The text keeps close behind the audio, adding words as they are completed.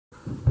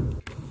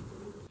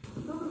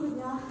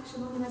Доброго дня,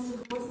 шановні наші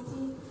гості,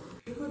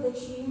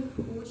 викладачі,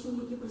 учні,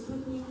 які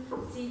присутні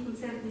в цій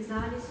концертній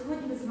залі.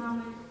 Сьогодні ми з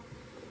вами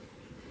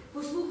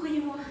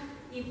послухаємо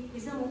і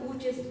візьмемо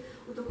участь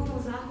у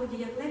такому заході,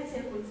 як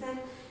лекція-концерт,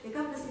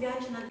 яка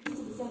присвячена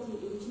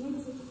 210-й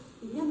річниці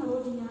і дня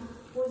народження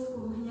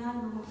польського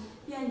геніального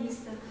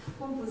піаніста,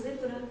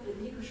 композитора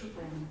Фрайдеріка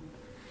Шопена.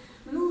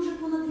 Минуло вже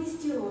понад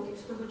 200 років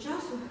з того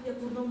часу,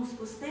 як в одному з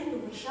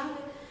костелів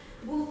Варшави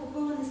було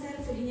поховане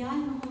серце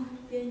геніального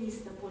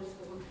піаніста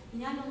польського,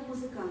 геніального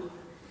музиканта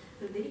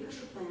Фрайдеріка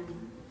Шопена.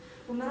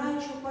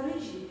 Помираючи у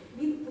Парижі,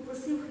 він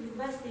попросив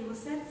відвести його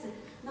серце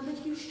на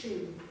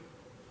батьківщину.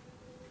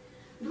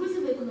 Друзі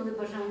виконали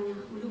бажання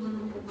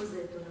улюбленого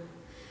композитора.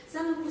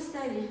 Саме в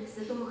костелі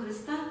Святого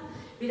Христа,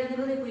 біля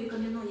невеликої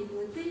кам'яної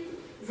плити,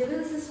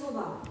 з'явилися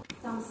слова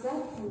 «Там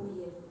серце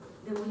моє,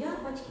 де моя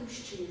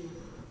батьківщина».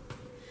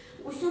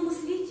 У всьому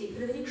світі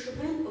Фрайдерік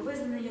Шопен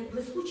визнаний як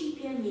блискучий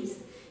піаніст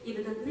і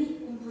видатний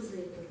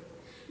композитор.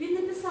 Він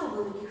не писав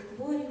великих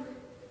творів,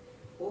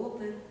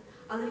 опер,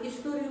 але в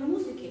історію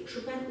музики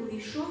Шопен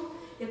увійшов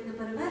як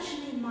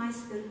неперевершений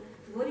майстер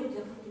творів для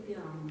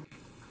фортепіано.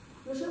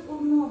 Лише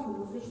одного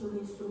музичного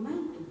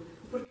інструменту,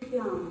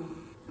 фортепіано,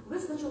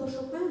 вистачило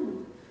Шопену,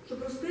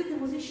 щоб розкрити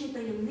музичні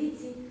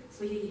таємниці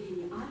своєї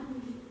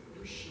геніальної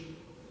душі.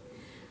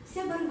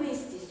 Вся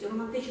барвистість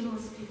романтичного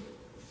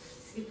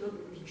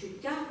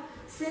світовідчуття,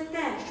 все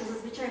те, що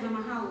зазвичай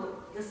вимагало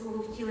для свого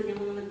втілення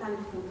монументальних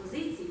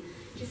композицій,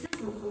 чи це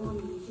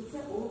симфонії, чи це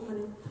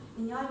опери,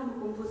 геніальному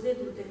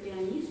композитору та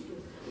піаністу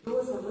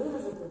вдалося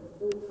виразити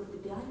у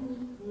фортепіанній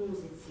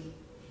музиці.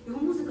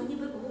 Його музика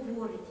ніби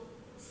говорить,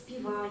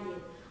 співає,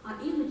 а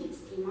іноді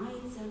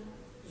сприймається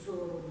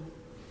зором.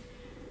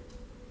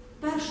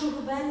 1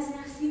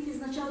 березня світ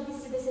відзначав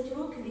 210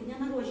 років від дня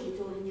народження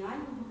цього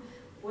геніального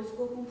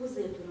польського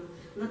композитора,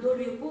 на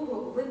долю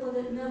якого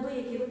випали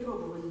неабиякі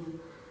випробування.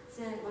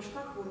 Це важка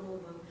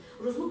хвороба,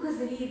 розлука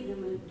з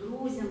рідними,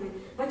 друзями,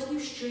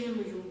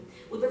 батьківщиною.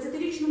 У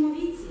 20-річному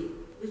віці,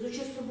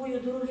 везучи з собою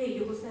дорогий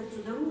його серцю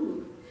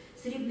дарунок,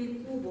 срібний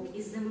кубок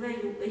із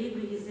землею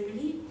рідної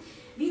землі,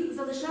 він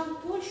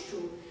залишав Польщу,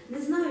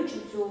 не знаючи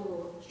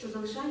цього, що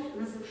залишає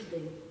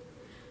назавжди.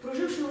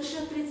 Проживши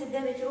лише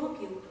 39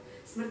 років,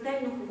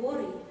 смертельно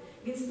хворий,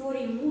 він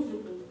створює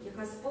музику,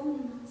 яка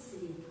сповнена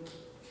світла.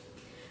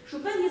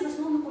 Шопен є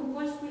засновником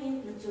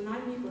Польської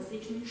національної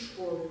класичної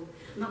школи.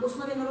 На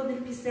основі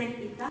народних пісень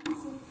і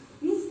танців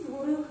він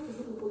створив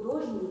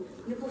звукохудожні,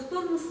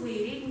 неповторно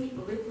своєрідні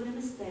витвори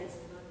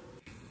мистецтва.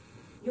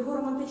 Його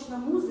романтична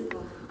музика,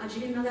 адже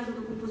він належав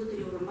до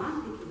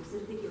композиторів-романтиків,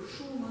 серед яких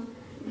Шуман,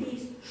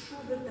 Ліст,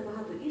 Шуберт та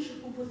багато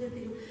інших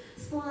композиторів,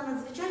 сповнена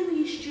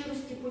надзвичайної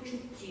щирості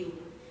почуттів,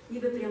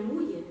 ніби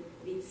прямує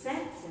від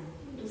серця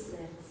до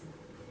серця.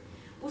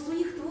 У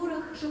своїх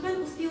творах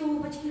Шопен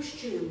оспівував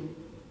батьківщину.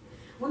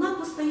 Вона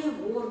постає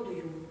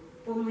гордою,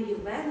 повною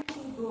величі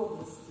й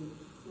доблесті,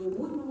 в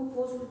могутньому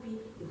поступі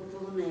його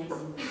полонезів.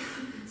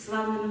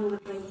 Славне минуле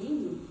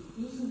країни,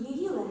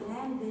 її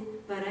легенди,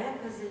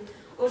 перекази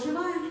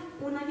оживають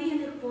у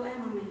навіяних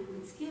поемами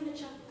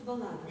Мицкевича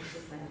баладах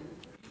Шопена.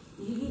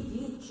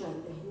 Її відчай,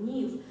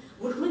 гнів,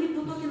 бурхливі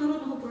потоки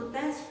народного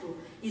протесту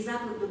і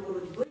заклик до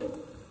боротьби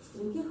в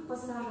стрімких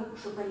пасажах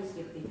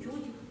шопенівських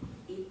етюдів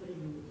і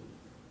прелюдій.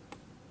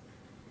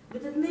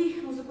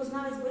 Видатний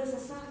музикознавець Борис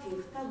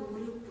Асаф'єв так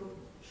говорив про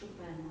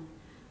Шопена.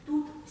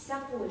 Тут вся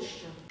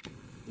Польща.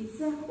 І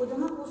це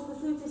однаково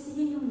стосується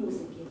всієї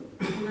музики,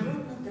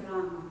 народна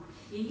драма,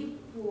 її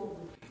побут,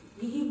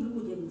 її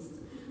буденність,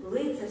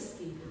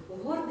 лицарський,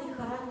 гордий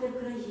характер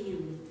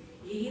країни,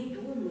 її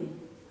думи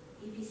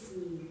і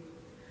пісні.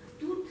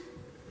 Тут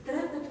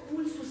трепет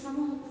пульсу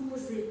самого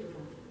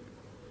композитора.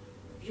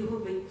 В його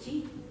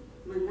битті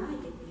минає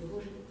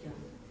його життя.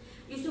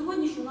 І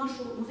сьогоднішню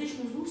нашу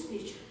музичну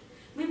зустріч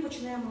ми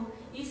почнемо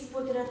із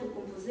портрету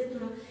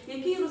композитора,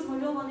 який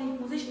розмальований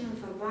музичними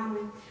фарбами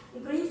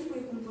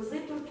української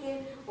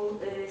композиторки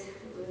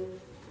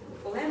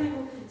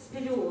Оленою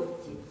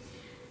Спіліотті.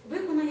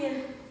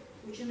 Виконає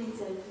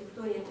учениця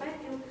Вікторія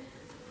Петрів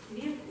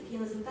твір,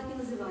 який так і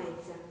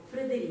називається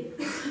 «Фрайдерік»,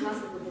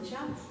 власне викладача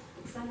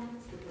Оксана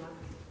Світлак.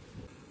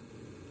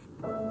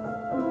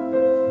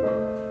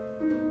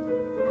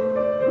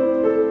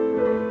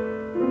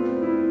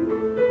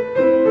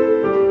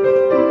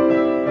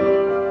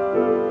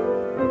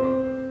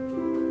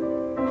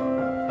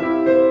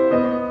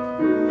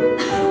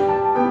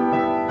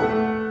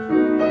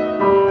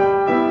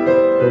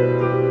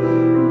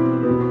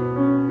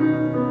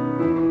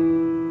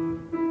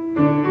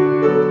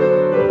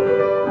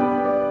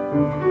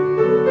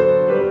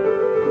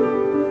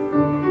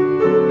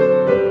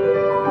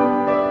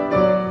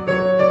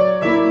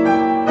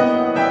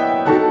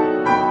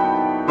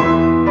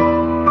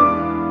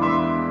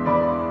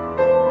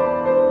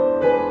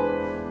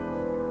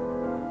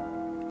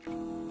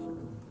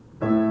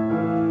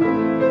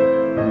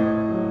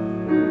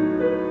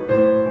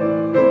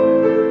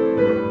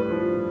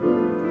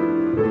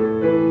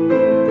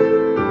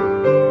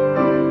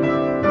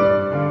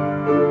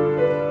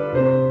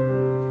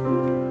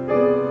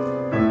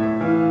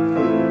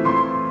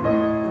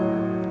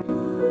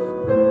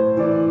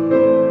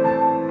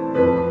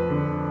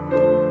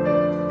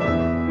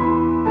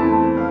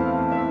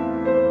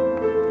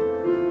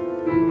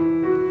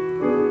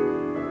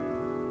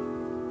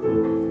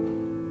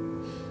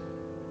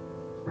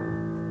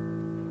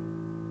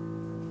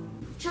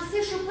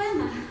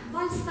 Шопена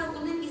вальс став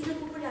одним із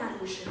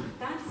найпопулярніших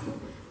танців,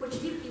 хоч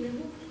він і не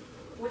був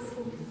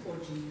польського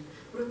походження.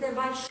 Проте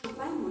вальс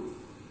Шопена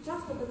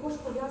часто також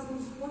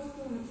пов'язаний з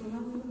польською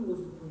національною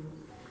музикою.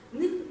 В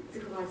них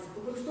цих вальсів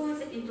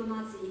використовуються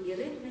інтонації і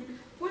ритми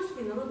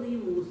польської народної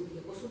музики,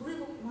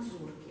 особливо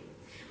мазурки.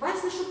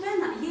 Вальси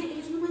Шопена є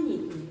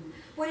різноманітні.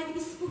 Поряд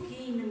із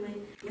спокійними,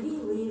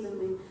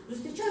 мрійливими,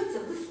 зустрічаються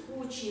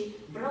блискучі,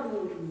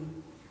 бравурні.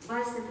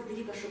 Вальси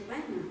Фрydеryka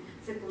Chopina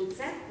 – це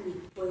концертні,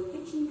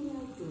 поетичні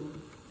мініатюри.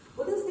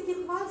 Один з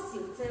таких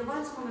вальсів – це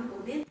вальс номер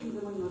 1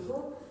 «Бемоль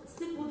мажор» з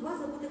циклу «Два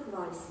забутих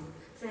вальсів».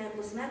 Це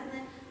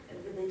посмертне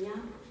видання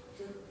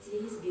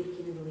цієї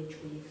збірки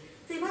невеличкої.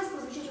 Цей вальс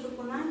прозвучить у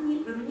виконанні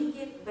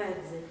Вероніки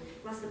Бедзи,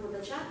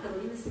 власноподача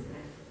Кароліни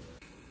Секрет.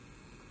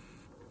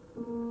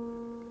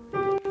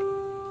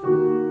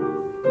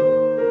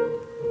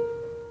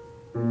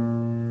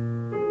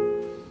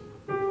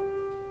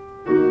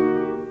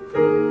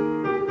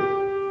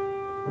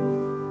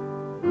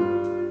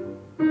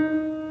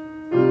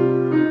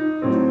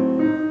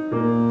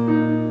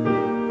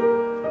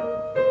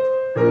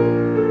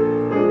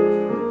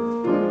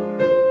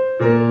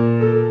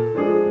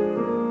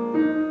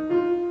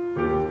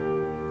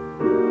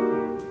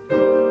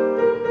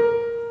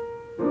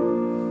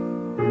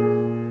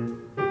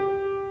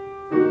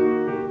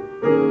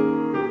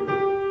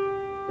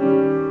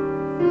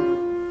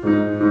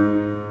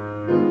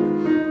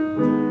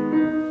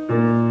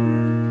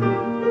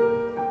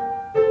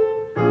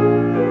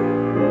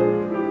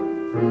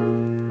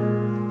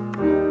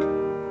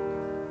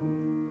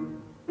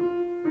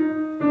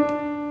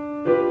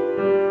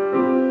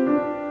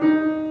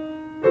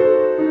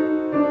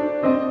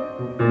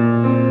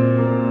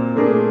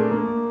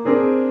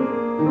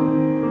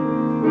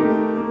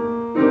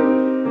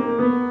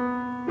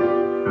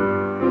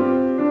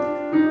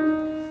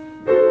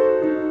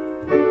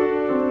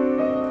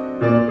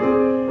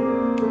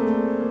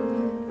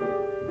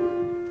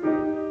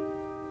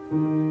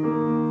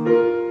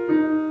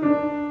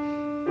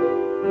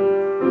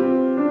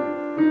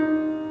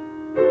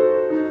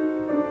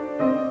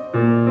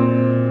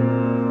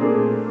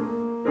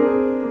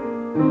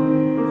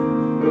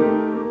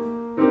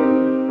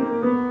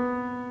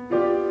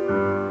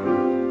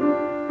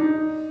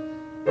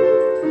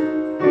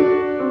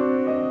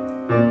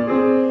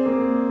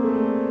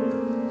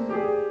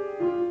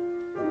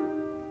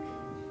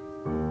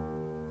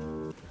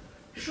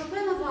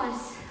 Шопена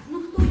вальс,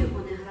 хто його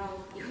не грав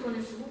і хто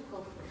не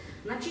слухав,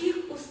 на чиїх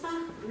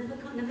устах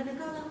не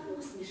виникала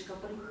усмішка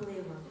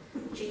примхлива,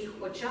 в чиїх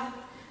очах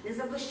не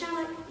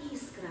заблищала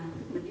іскра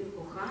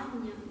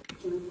напівкохання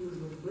чи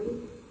напівжурби,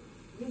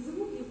 від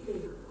звуків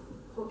тих,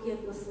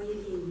 кокетно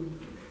своєрідних,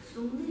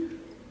 сумних,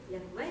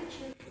 як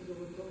вечір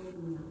золотого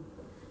дня.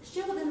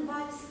 Ще один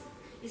вальс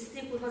із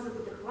циклу «Два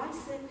забутих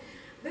вальси»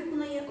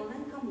 виконає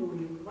Оленка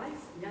Монюк,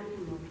 вальс для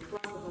мінор,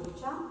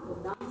 власноподача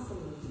Богдана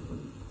Соловського.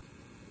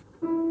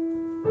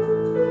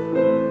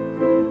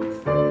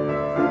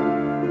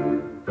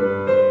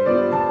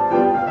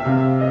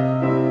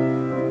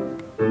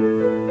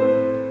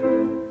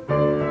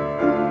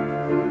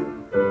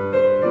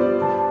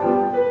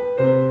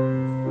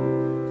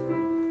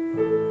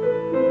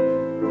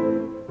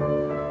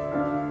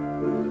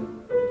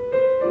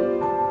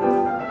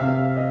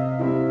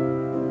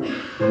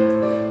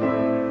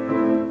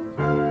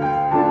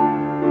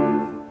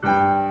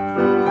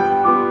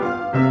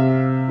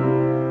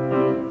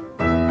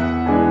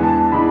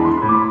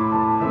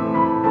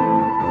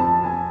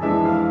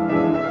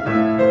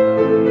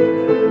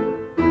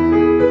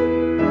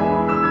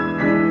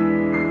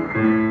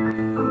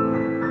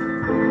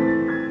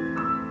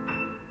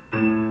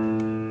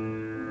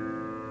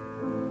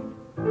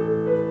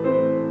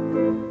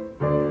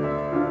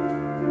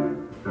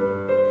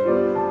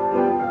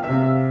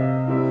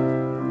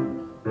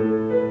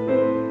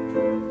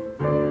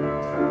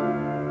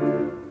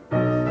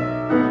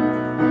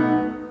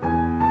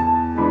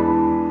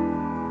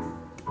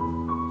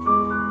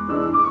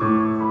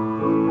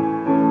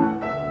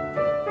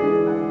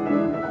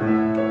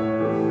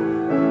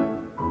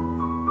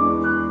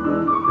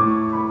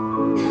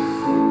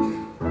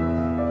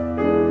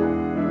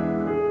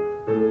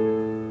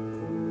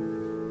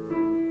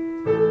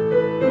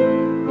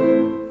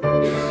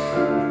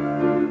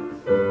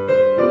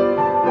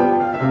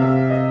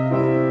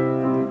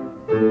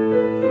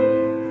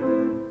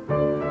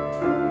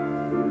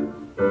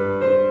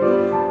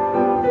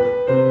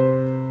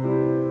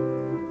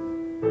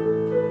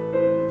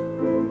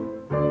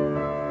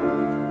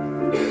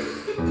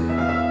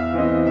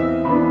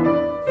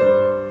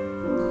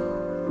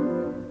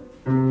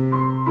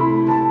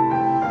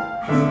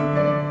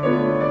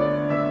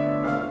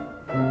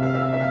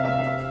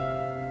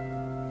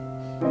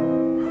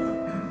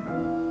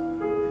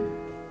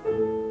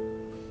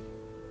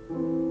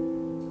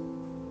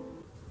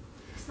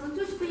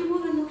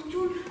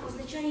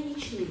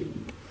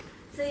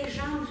 Цей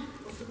жанр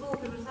особливо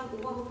привертав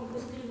увагу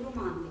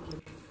композиторів-романтиків,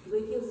 до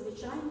яких,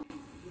 звичайно,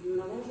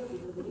 належав і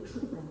Fryderyk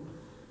Chopin.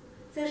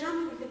 Цей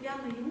жанр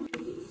фортепіаної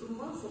музики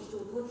сумувався ще у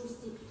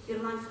творчості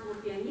ірландського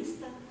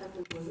піаніста та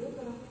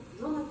композитора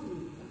Джона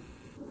Флінта.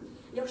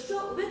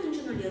 Якщо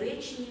витончено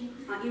ліричні,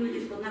 а іноді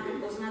з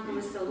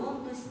ознаками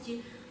салонності,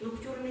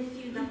 ноктюрни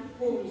Фільда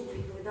повністю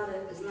відповідали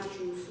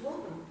значенню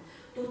слова,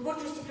 то у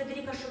творчості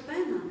Фрайдеріка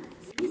Шопена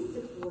зміст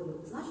цих творів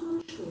значно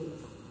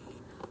розширився.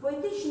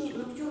 Поетичні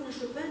ноктюрни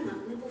Шопена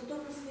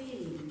неповторно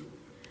своєрідні.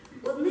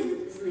 Одних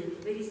з них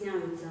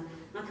вирізняються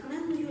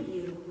натхненною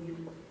лірикою,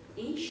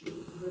 інші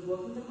 –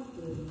 глибоким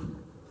драматизмом.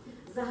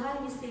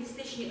 Загальні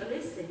стилістичні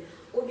риси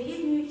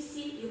об'єднують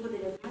всі його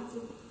 19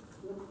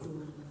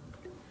 ноктюрнів.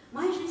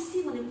 Майже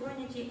всі вони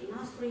пройняті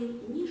настроєм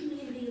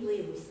ніжної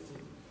мрійливості.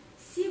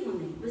 Всі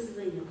вони, без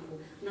винятку,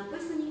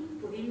 написані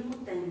в повільному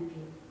темпі.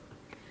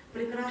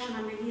 Прикрашена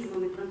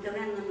мелізмами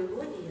кантиленна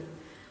мелодія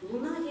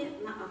лунає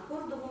на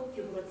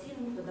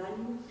акордово-фігураційному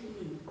педальному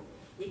тлі,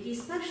 який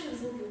з перших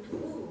звуків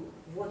твору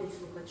вводить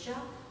слухача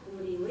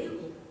у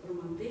мрійливу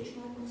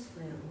романтичну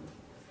атмосферу.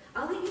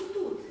 Але і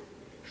тут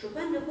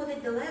Шопен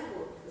виходить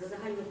далеко за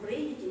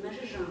загальноприйняті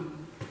межі жанру,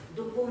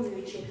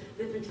 доповнюючи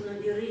виключно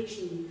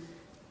ліричні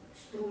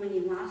струмені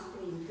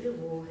настрої,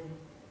 тривоги,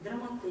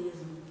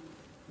 драматизму,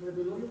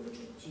 глибиною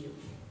почуттів.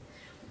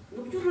 В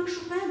ноктюрнах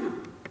Шопена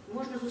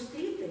можна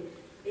зустріти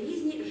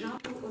різні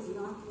жанрові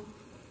ознаки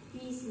 –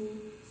 пісні,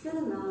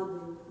 серенади,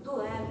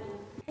 дуету,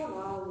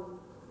 хоралу,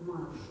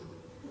 маршу.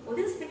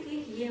 Один з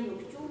таких є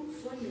ноктюрн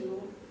соль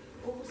мінор,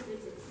 опус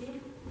 37,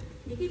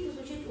 який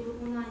прозвучить у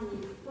виконанні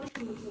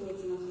польської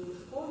учениці нашої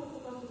школи,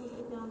 показу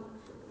фортепіано,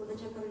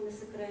 викладача Карини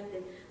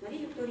Секрети,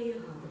 Марії Вікторії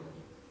Гаврової.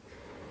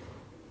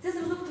 Це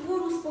зразок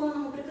твору,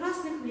 сповненого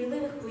прекрасних,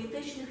 мрійливих,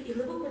 поетичних і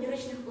глибоко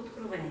ліричних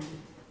откровень.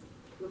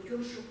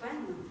 Ноктюрн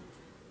Шопена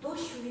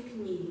 «Дощ у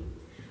вікні»,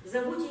 в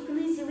забутій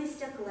книзі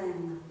листя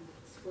клена,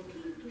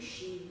 спокій в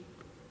душі,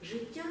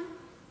 життя,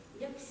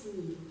 як в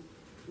сні,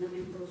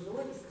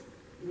 напівпрозорість,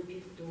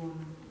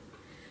 напівтона,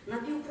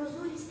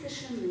 напівпрозорість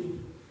тишини,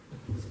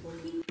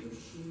 спокій в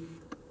душі,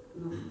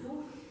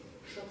 ноктюрн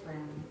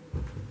Шопена.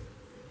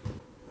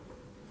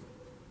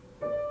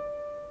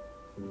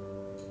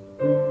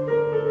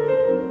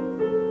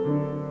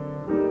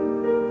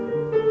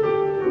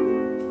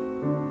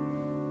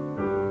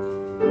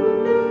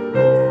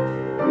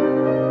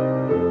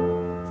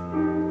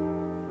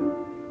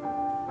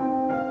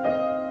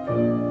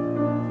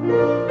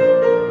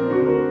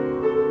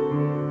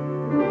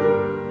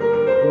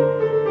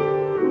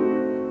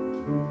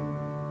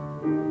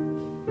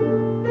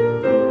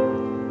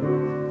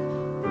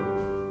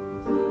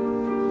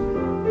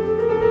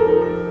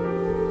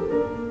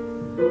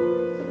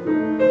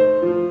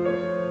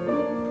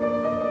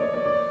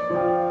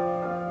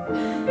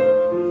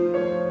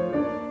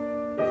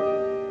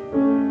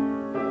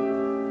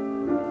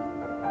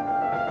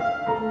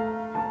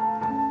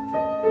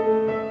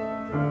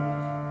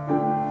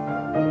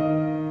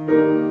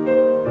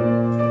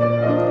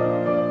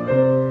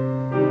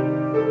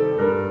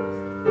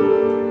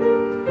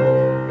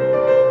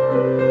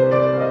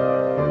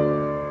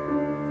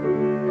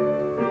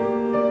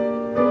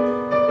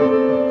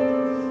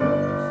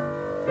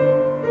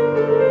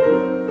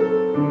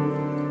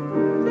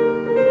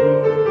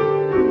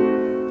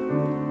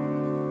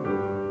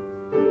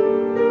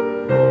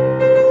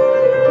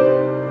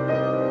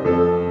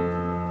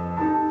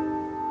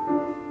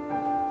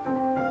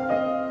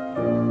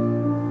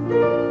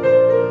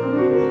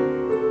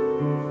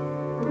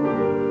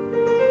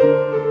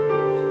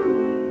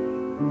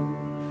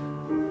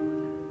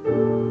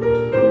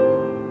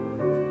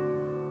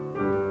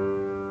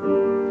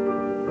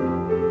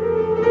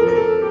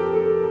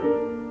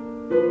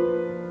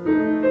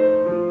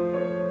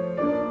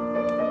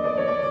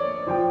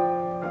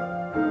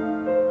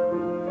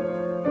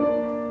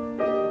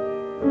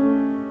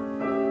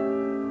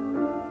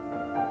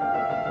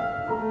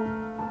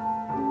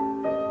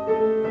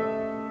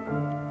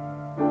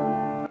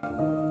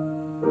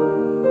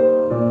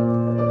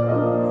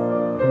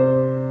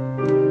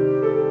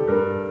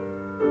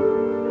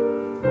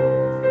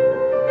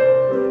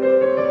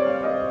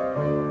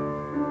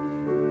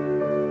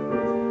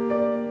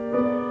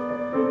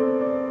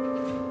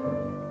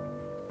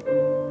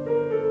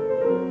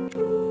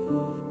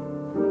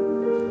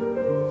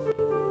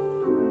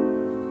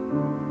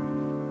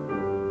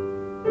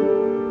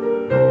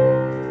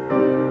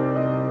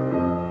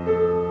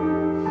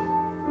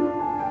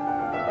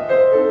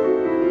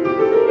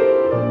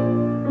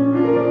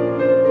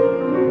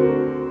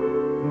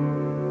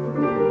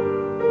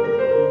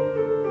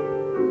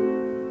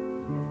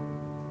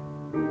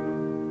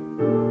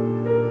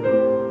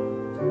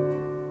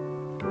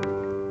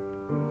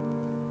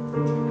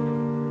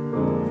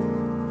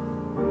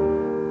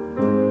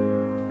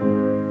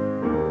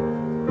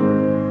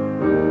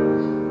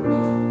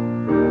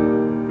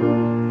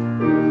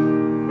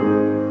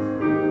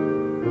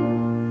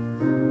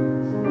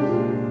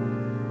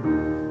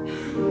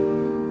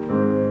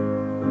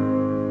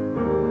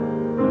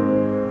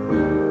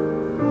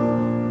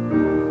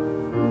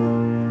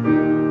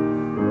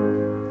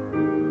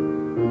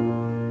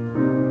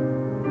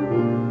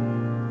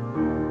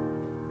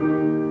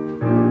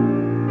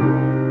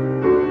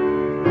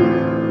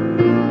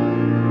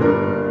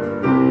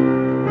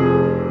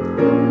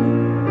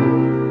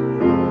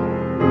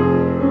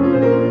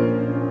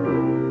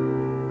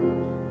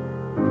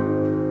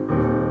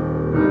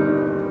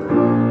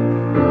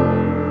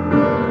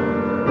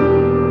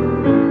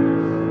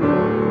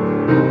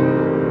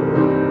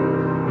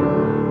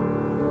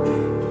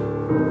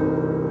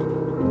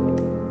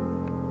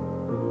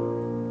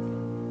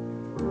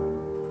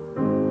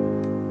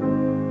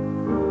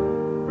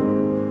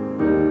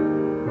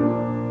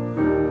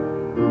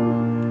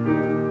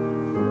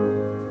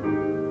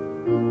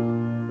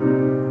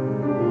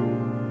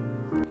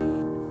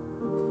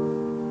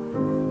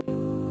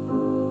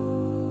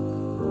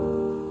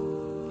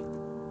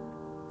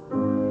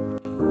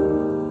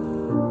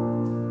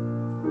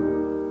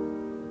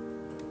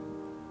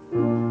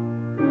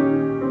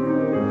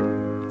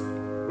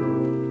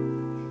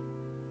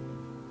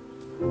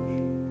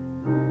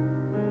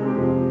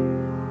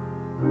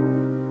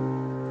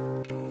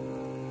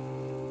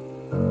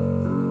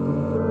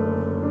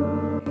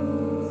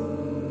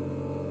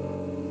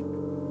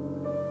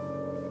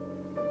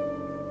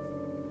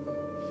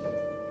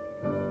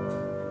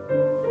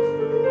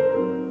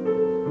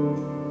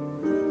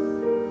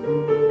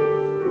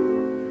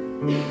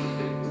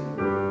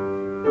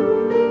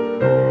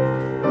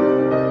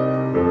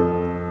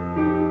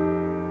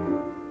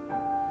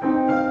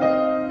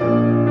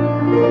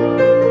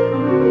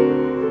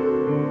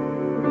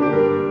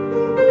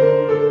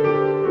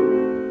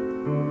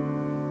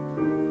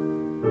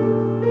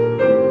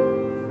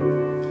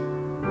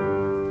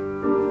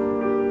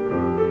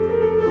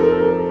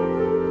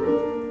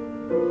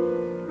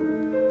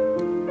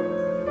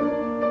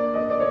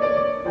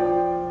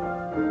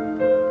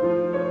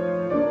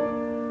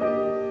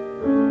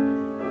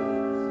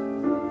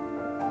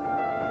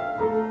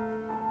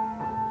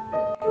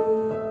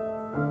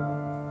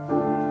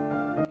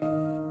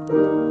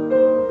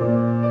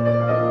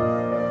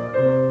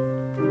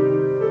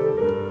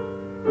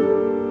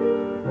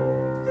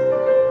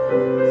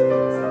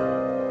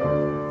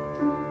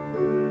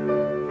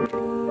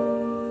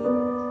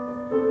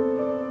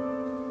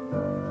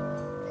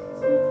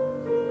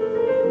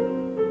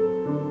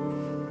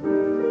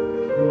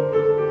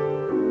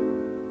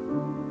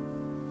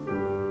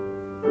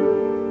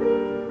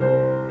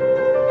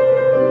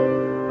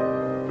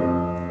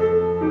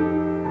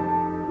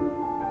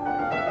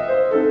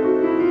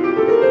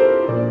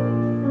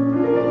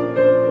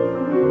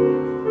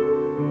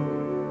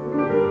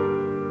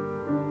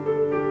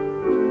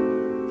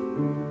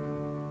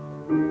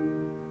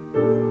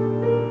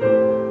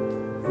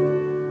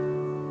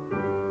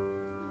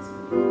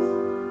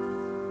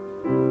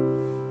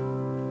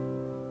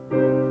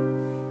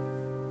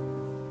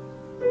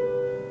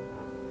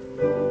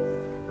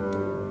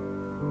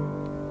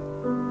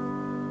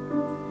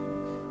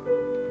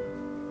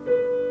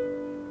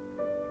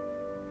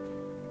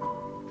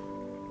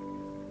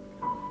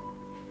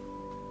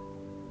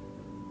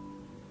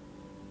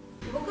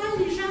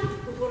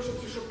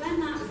 творчості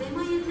Шопена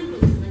займає не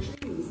дуже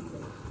значне місце.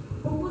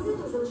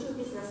 Композитор залишив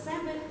після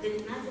себе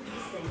 19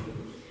 пісень.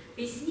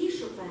 Пісні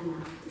Шопена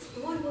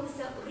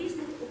створювалися в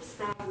різних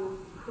обставинах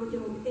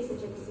протягом 1829-1847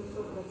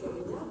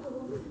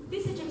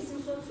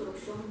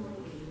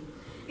 років.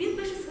 Він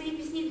пише свої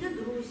пісні для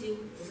друзів,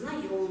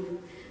 знайомих,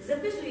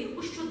 записує їх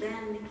у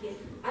щоденники,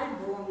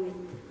 альбоми.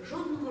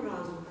 Жодного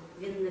разу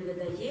він не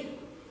видає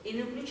і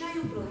не включає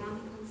у програми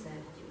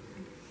концертів.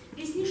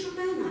 Пісні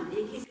Шопена,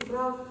 які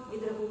зібрав,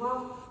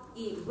 відредагував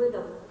і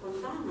видав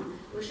Фонтана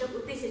лише у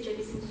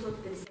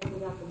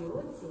 1859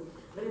 році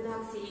в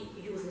редакції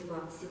Юзефа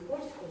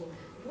Сікорського,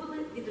 були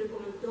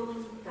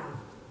відрекомендовані так.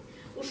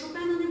 У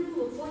Шопена не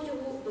було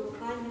потягу до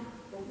вокальних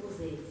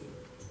композицій.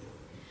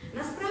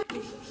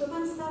 Насправді,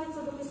 Шопен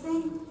ставиться до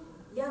пісень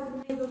як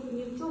до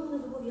ні в чому не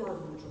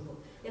зобов'язуючого,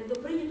 як до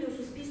прийнятої у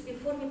суспільстві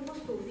формі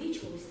просто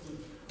увічливості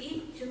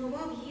і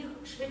цінував їх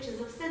швидше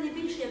за все не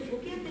більше як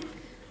букетик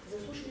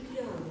засушених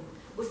фіалок.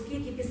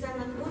 Оскільки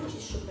пісенна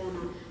творчість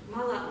Шопена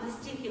мала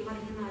настільки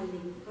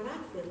маргінальний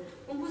характер,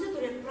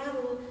 композитор, як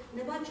правило,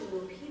 не бачив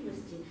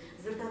необхідності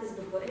звертатись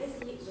до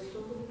поезії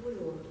високого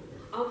польоту,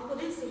 а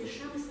обходився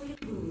віршами своїх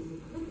друзів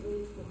 –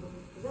 Вykładzького,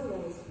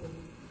 Залеського.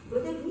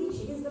 Проте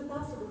двічі він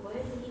звертався до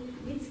поезії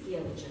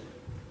Міцкевича,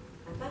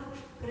 а також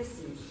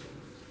Красінського.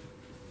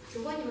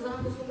 Сьогодні ми з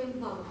вами послухаємо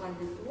два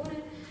вокальних твори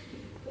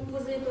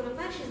композитора.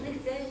 Перший з них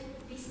 – це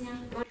пісня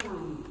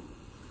 «Бажання».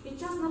 Під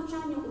час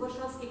навчання у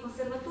Варшавській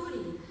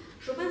консерваторії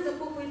Шопен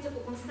закохується у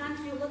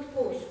Констанцію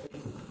Гладковську,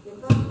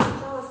 яка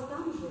навчалась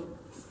там же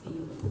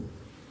співу.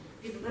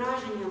 Під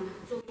враженням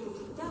цього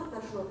почуття,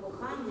 першого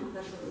кохання,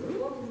 першого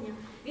захоплення,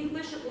 він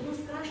пише одну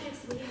з кращих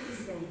своїх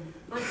пісень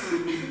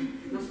 «Бажання»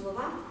 на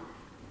словах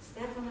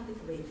Стефана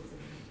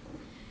Вykładzького.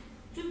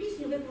 Цю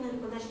пісню виконає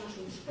викладач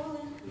нашої школи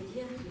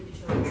Надія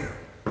Дівчата.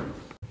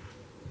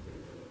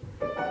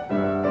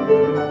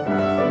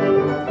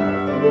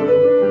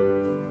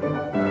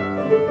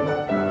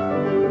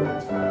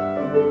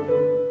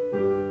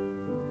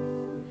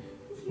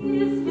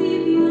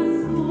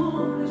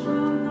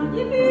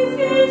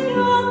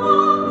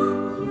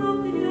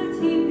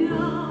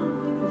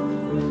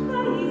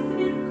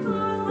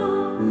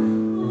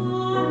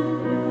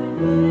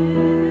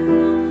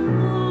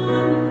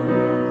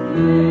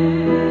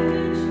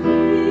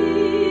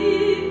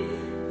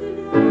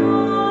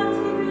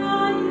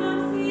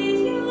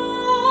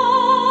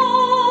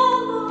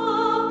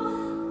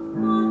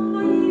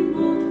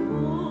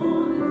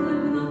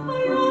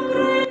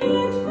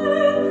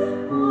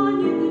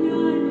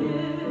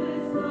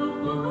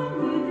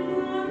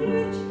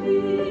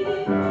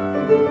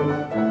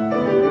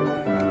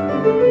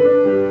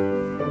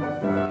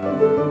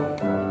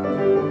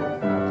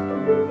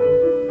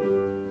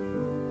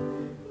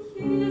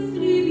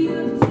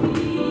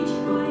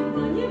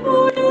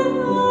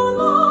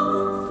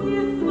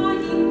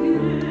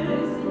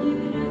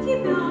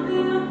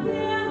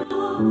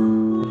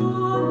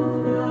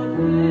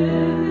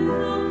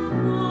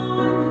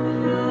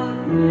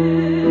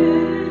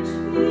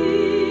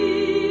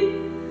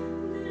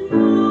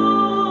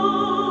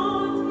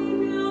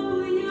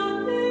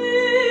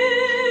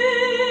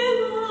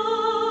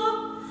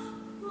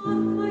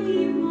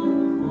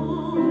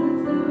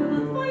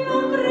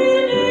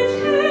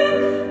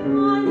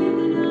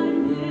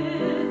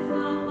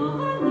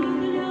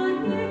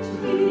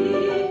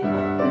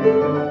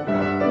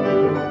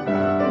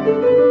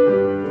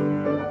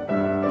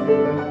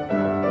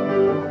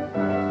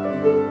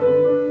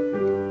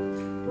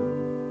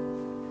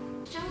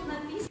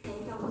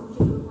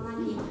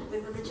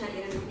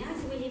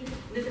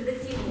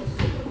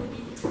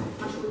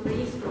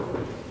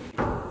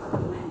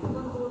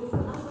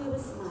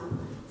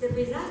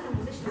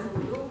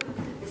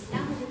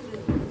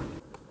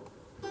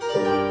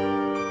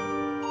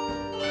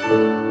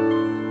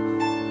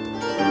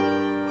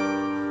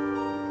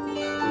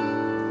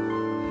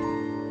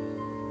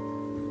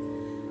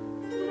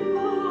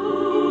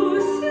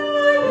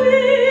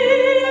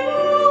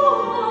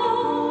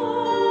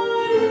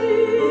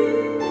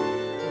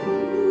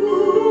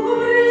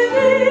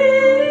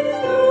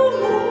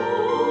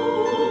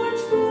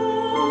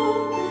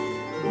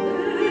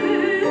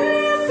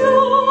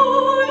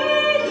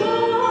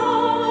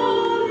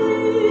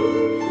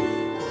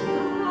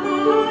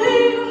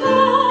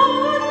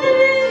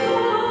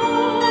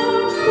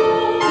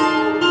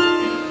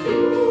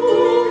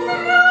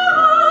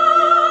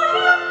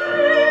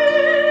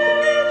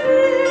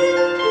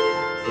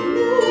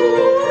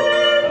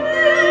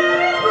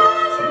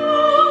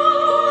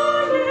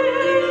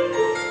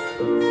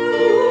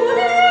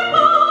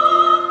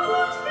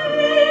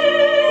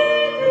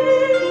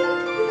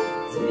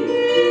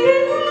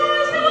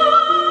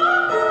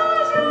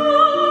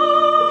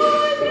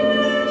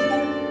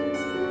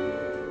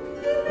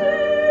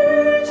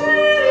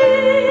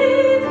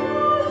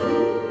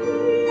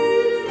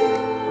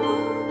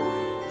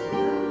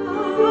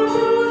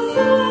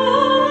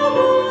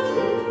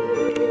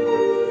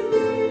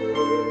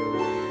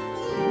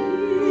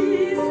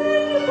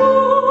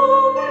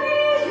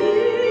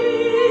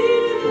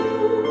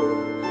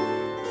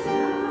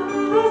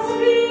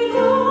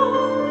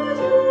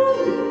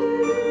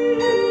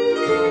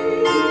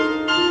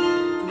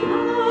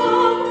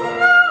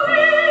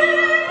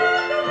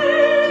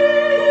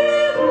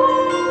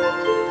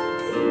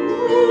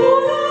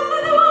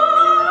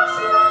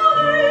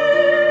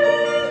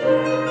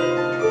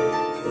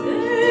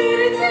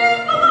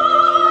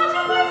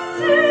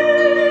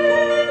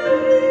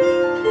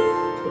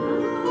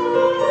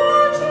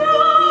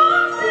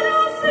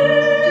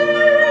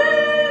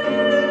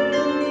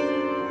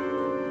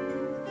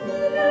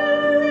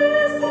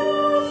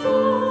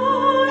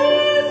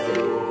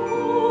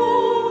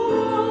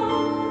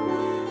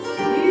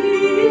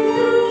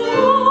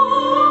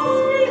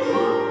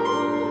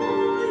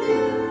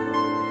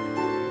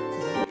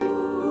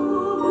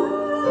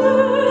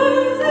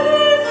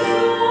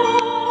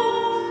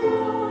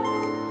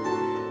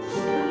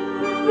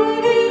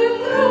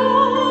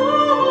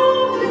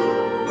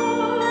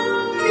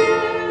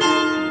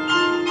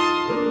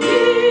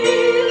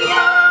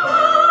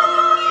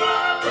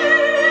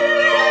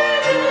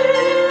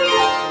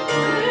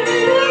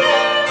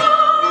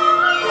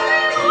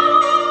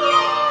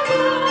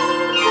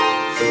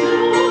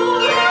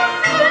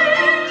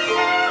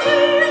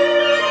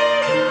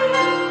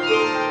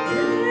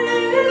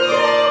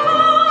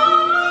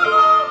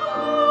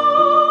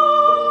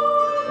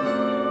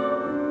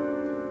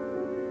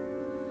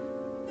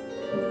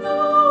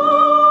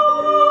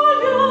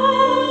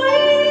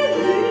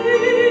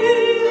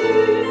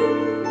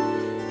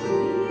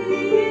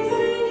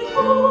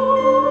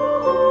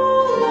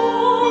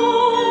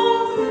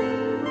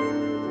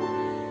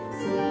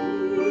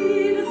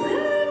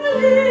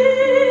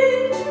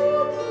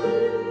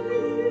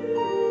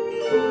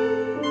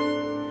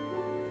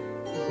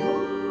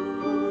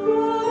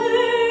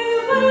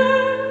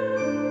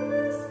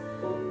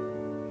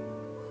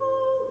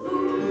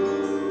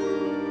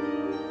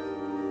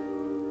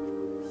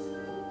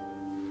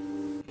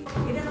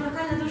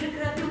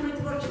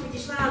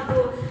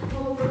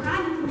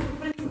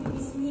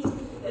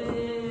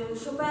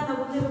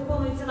 вони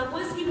виконуються на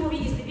польській мові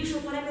і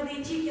здебільшого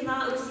переклади тільки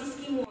на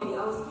російській мові.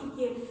 А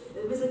оскільки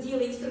ми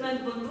задіяли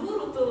інструмент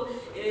бандуру, то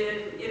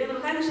Ірина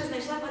Михайлівна ще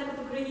знайшла переклад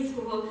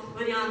українського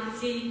варіанту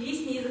цієї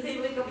пісні, і за це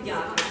велика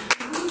вдяка.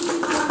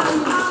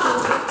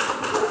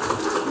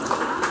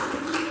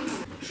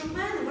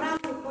 Шопен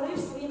вразив Париж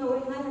своїми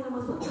оригінальними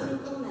мазурками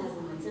і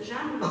полонезами. Це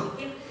жанри, в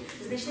яких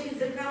знайшли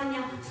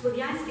віддзеркалення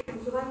слов'янські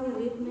танцювальні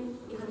ритми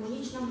і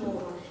гармонічна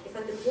мова,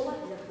 яка типова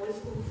для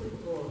польського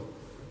фольклору.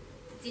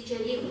 Ці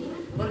чарівні,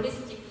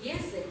 барвисті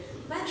п'єси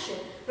вперше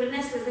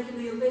принесли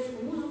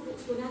західноєвропейську музику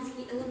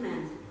слов'янський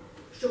елемент,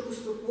 що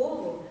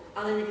поступово,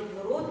 але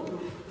невідворотно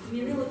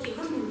змінило ті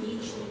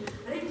гармонічні,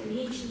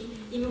 ритмічні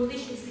і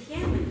мелодичні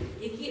схеми,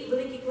 які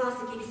великі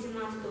класики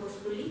XVIII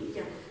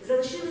століття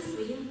залишили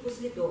своїм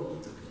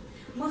послідовникам.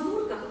 В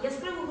мазурках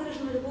яскраво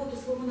виражена любов до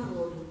свого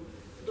народу,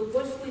 до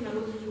польської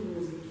народної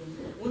музики.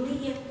 Вони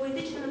є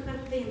поетичними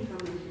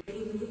картинками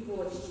рідної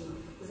Польщі,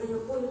 за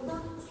якою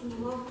так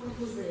сумував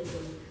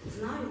композитор,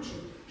 знаючи,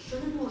 що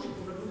не може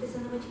повернутися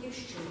на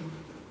батьківщину.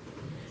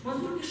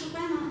 Мазурки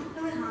Шопена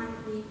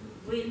елегантні,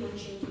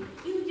 витончені,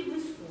 іноді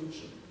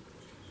блискучі.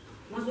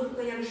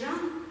 Мазурка як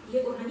жанр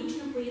є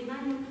органічним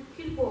поєднанням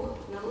кількох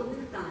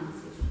народних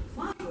танців.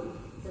 Мазур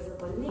 – це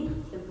запальний,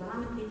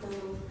 темпераментний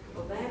тенор,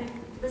 оберег,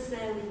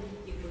 веселий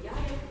і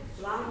куярик,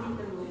 славний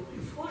тенор,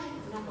 схожий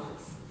на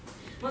вальс.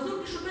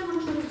 Мазурки Шопена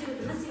можна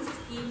розділити на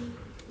сільські,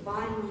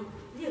 бальні,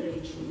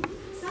 ліричні.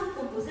 Сам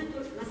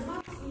композитор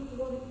називав свої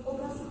твори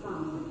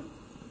образками.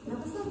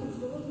 Написав він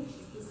сьогодні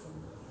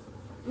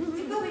 60.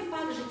 Цікавий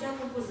факт життя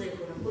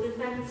композитора. Коли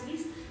Ференц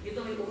Ліст,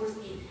 відомий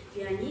угорський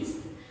піаніст,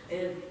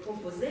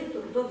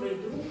 композитор, добрий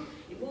друг,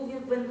 і був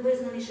він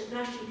визнаний ще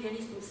кращим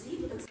піаністом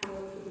світу, так само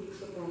як Фрідерік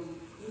Шопен,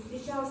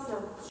 зустрічався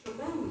з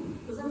Шопеном,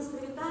 то замість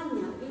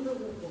привітання він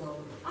вигукував: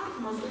 «Ах,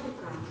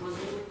 мазурка,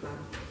 мазурка».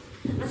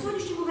 На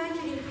сьогоднішньому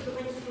вечорі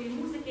шопенівської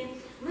музики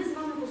ми з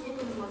вами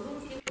послухаємо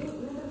мазурки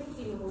у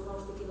нетрадиційному, знову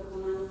ж таки,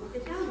 виконанні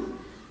фортепіано,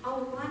 а у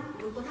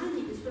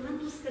виконанні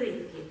інструменту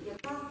скрипки,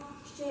 яка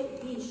ще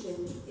більше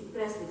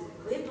підкреслить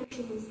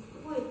витонченість,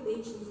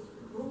 поетичність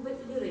групи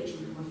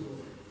ліричних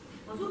мазурок.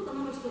 Мазурка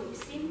номер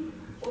 47,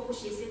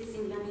 опус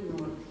 67 ля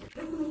мінор.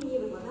 Виконує її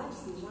викладач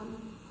Сніжана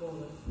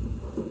Коваль,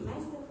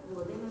 концертмейстер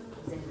Володимир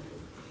Зенький.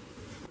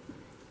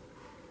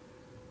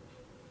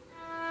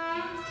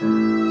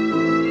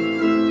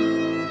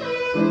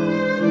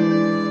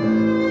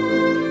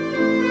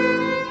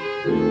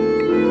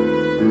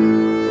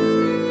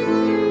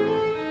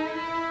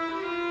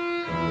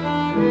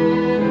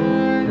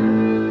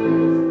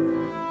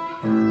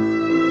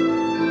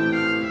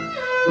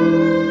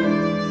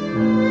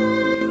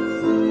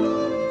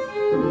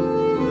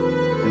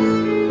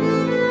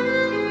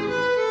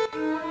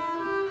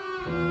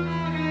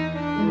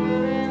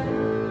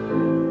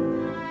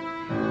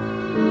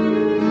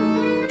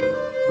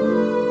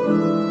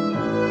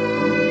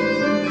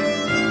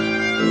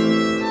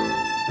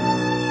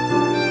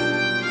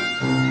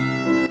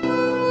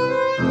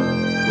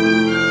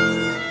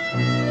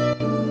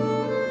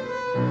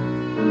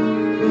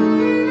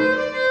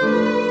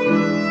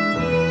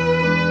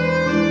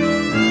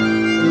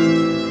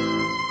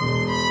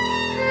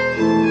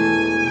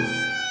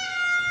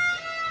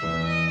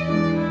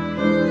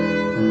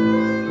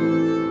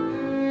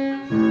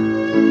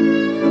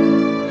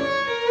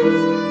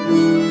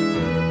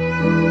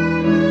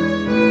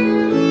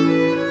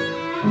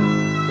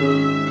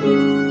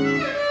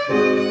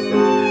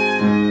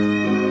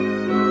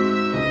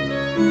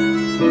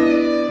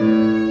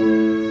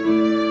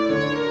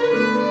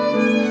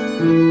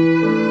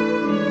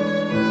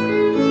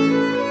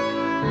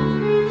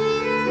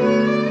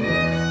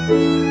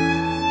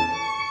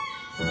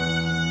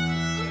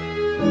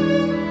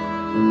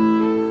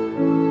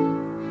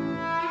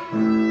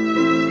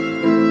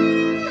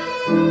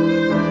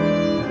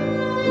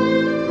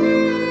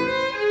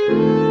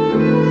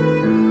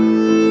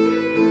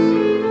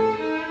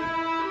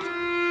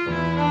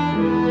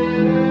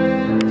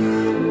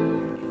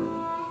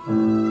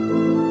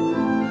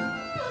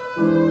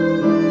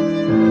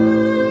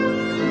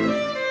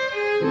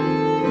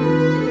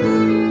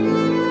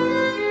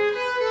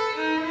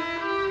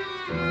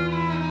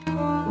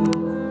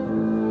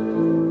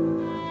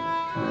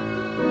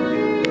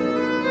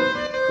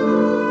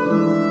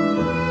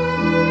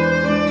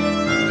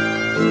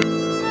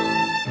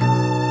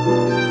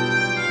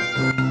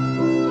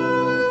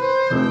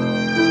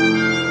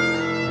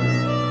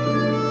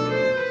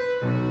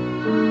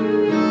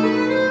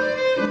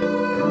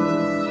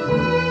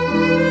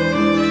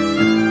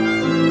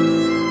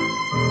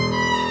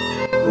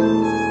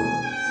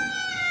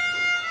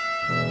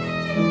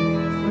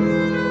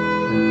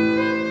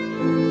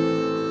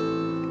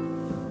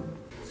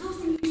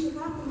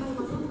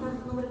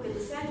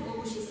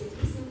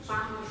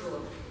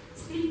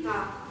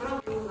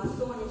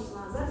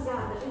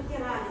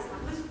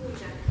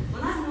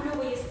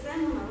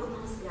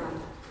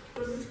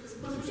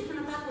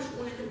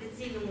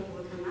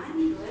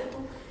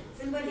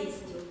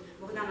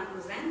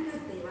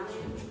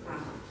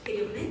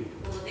 Керівник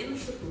Володимир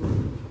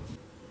Шопен.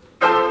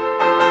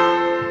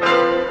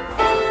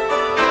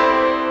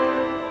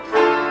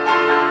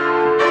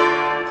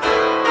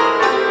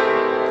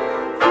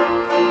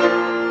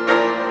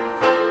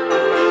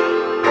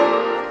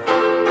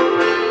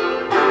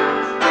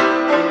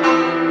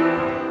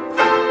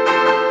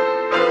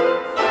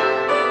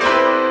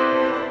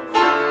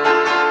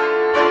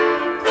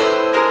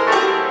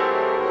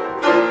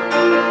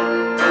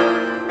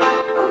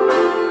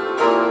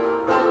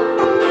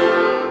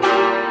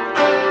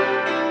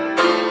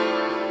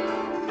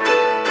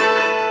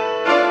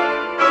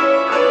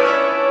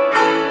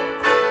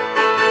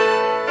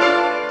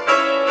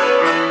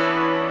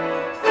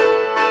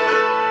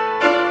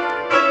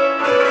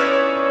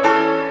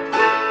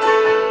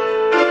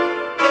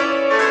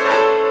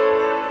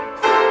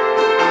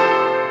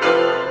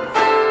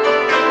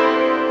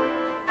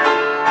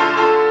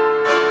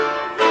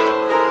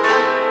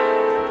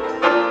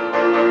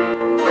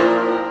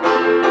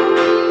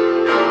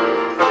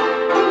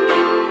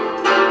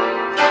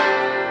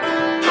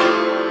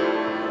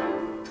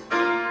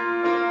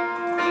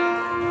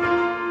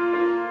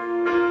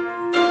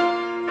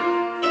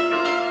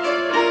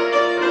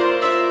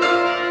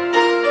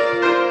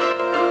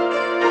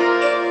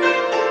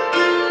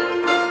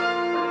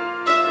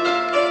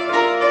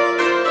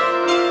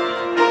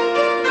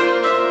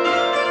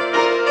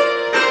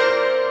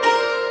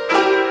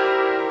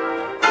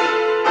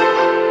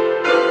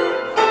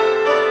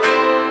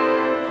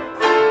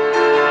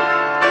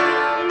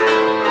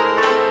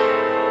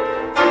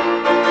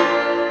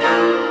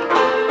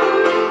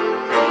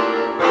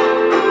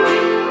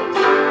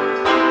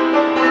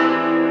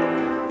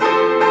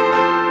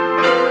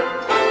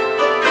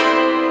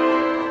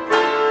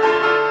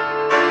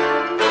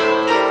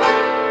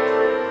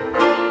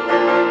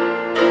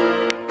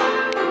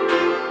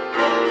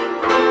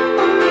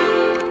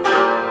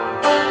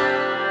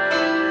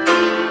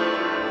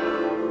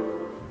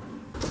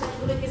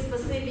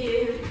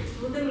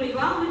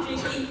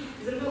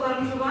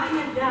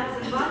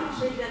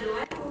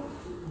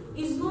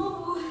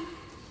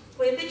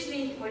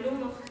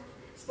 малюнок,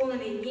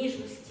 сповнений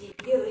ніжності,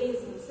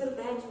 ліризму,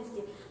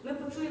 сердечності, ми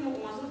почуємо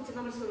у мазурці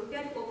номер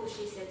 45, опус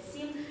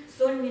 67,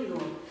 соль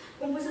мінор.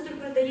 Композитор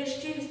передає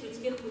щирість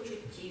людських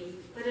почуттів,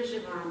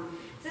 переживань.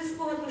 Це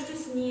спогад про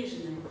щось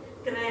ніжне,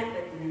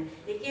 трепетне,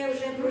 яке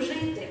вже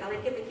прожите, але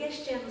яке таке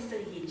ще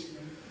ностальгічне.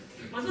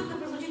 Мазурка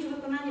прозвучить у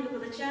виконанні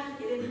викладача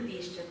Ірини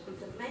Піщак,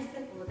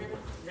 концертмейстер Володимир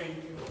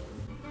Зеньків.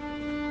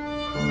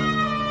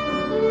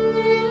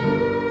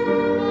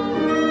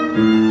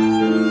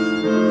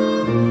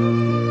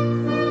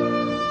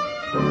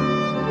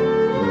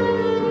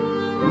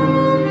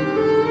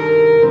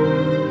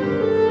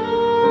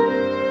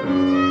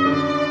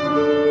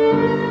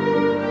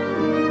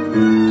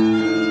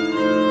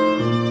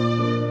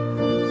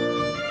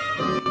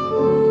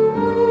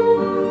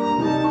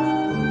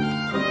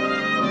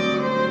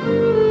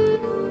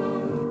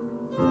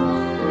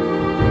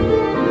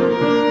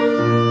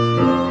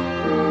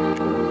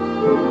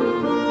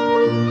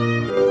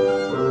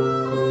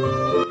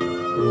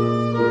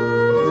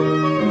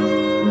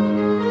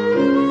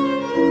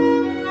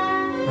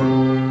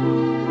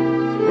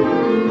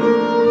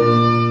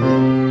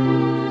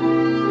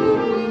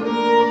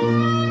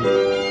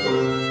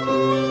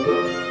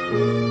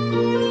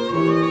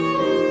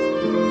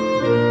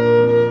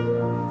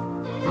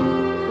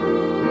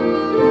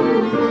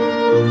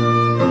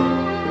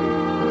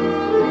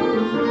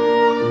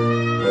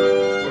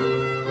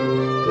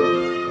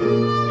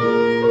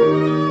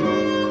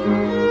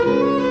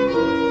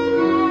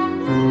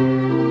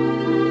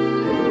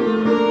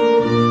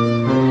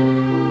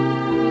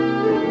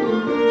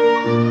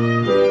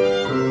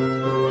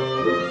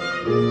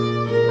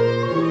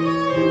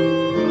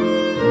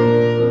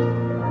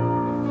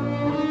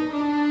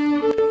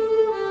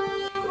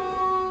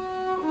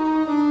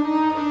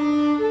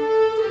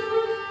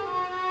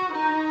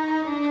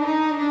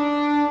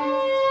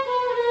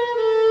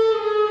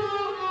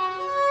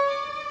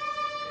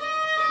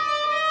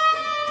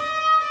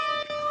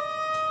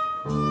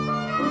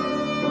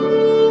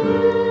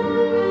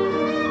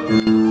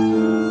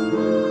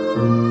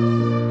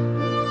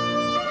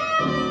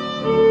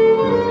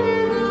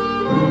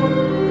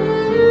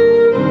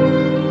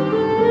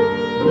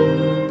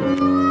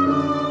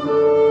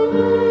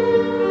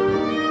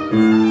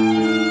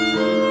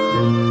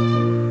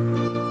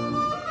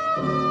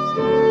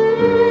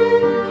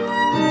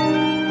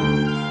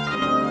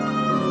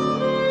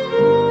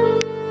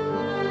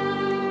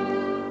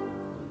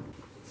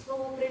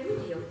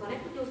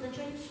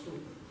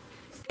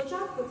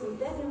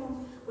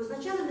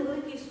 Означали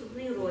невеликий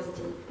вступний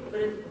розділ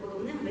перед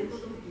головним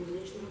викладом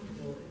музичного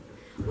твору.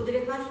 У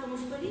 19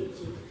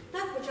 столітті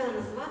так почали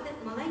називати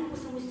маленьку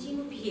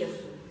самостійну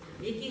п'єсу,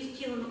 в якій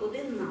втілено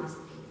один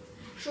настрій.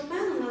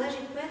 Шопену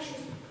належить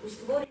першість у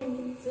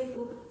створенні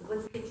циклу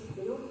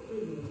 24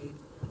 прелюдій.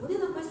 Вони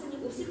написані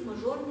у всіх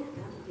мажорних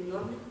та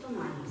мінорних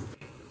тональностях.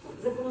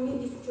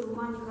 Закономірність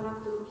чергування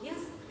характеру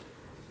п'єс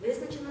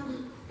визначена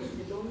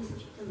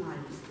послідовність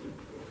тональності.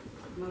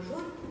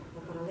 Мажор та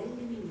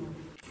паралельний мінор.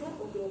 Це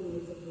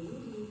об'єднується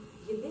прелюдії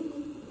в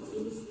єдиний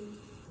цілісний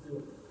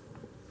твір.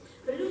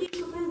 Прелюдії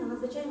Шопена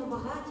надзвичайно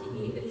багаті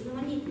і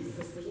різноманітні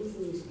за своїм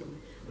змістом.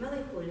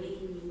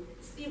 Меланхолійні,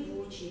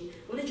 співучі,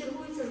 вони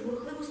чергуються з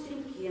бурхливо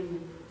стрімкими,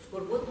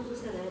 скорботно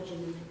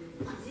зосередженими,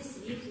 зі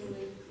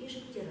світлими і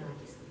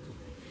життєрадісними.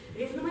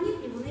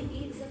 Різноманітні вони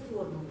і за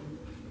формами.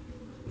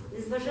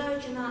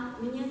 Незважаючи на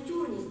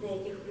мініатюрність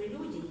деяких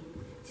прелюдій,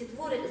 ці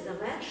твори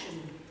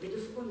завершені і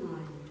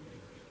досконалі.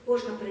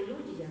 Кожна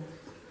прелюдія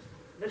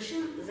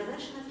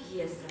завершена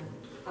п'єса,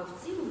 а в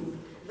цілому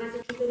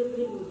 24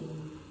 прелюдії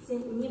 – це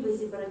ніби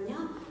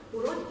зібрання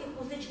коротких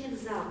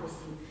музичних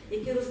записів,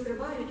 які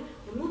розкривають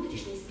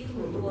внутрішній світ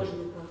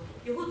художника,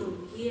 його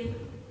думки,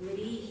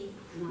 мрії,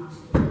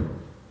 настрої.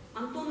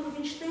 Антон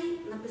Рубінштейн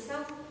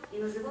написав і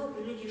називав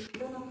прелюдії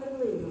Шопена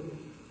перлинами.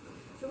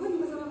 Сьогодні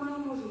ми з вами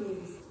маємо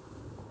можливість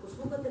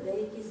послухати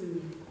деякі з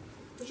них.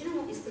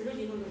 Почнемо із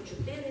прелюдії номер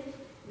 4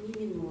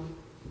 «Мі мінор».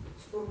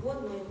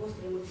 Скорботна і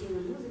гостра емоційна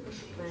музика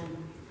Шопена.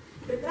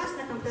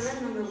 Прекрасна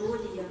канталерна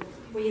мелодія,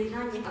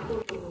 поєднання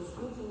акордового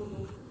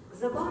супроводу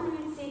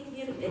забавлюють цей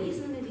твір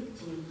різними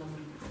відтінками.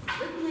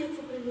 Виконує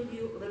цю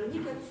прелюдію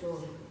Вероніка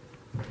Цьолик,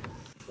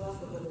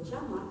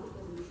 клас-викладача Марки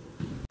Павлюшка.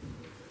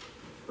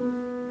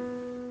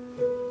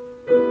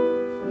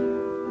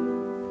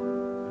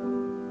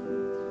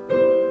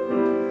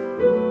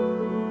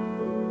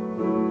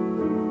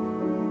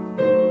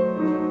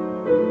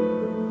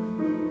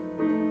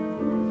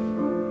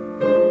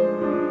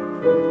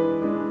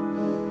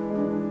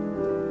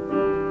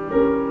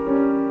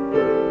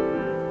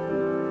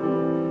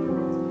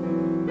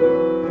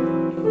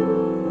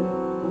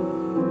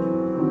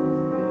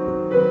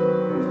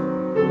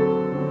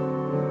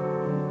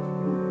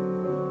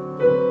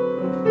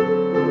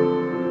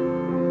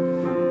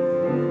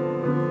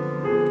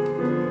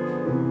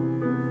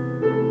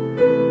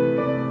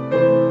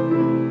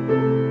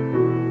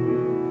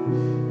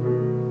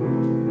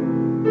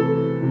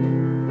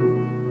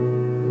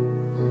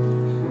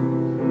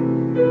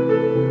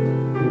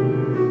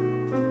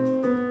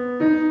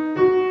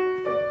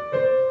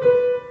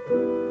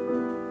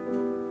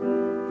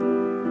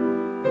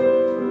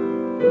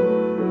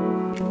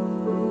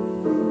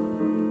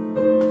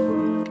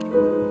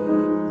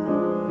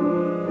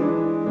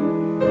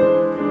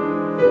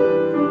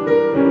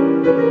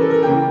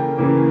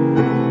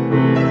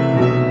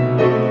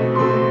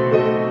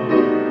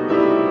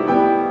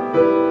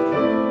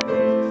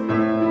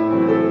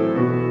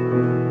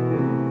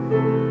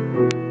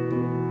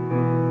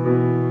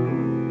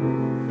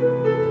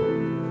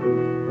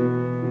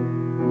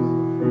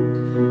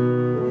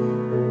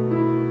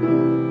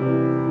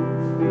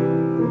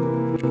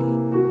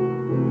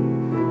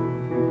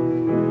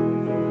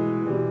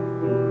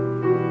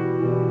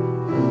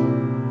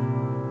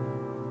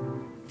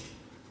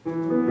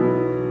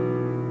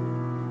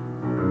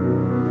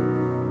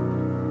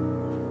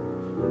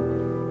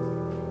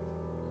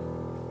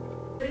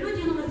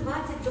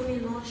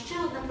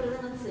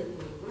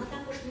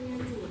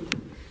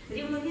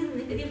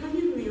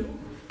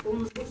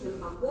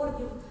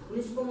 у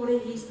низькому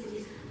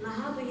регістрі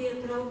нагадує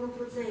траурну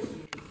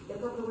процесію,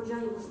 яка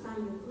проводжає в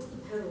останню путь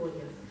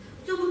героя.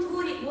 В цьому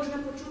творі можна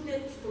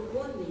почути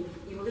спокійний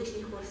і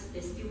величний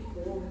спів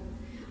хору,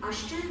 а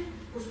ще,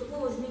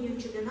 поступово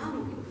змінюючи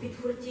динаміку від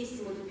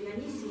фортісімо до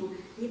піанісімо,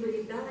 ніби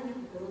віддалення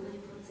похоронної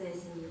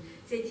процесії.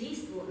 Це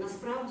дійство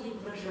насправді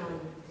вражає.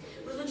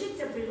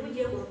 Прозвучиться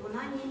прелюдія у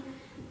виконанні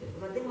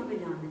Вадима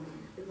Беляника,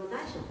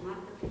 викладача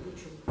Марта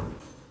Петлічук.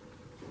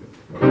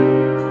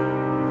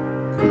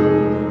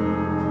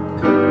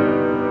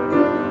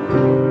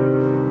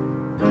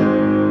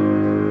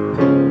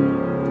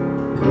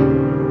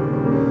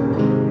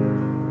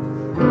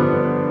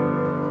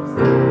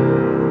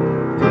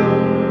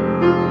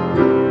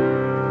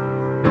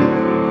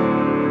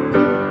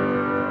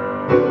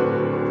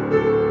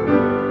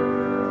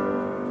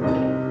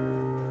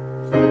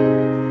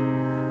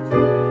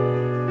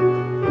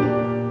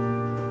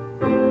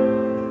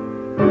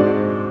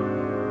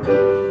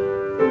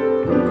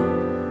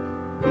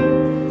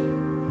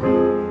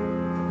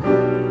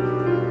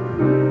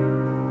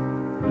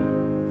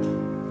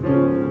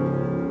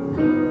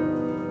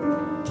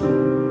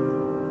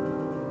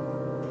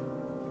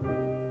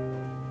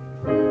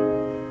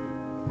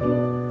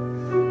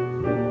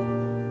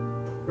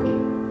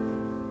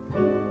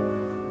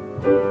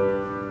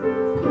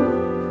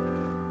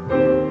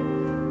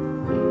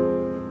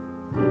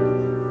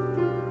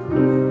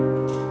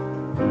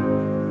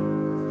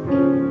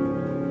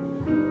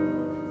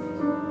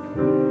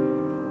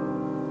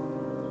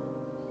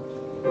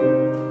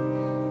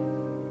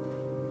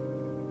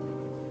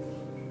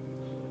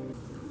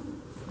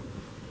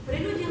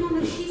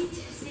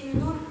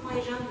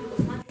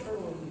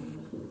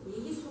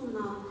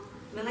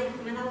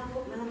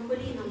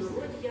 Меланхолійна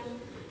мелодія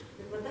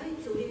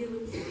викладається у лівій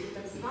руці у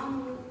так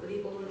званому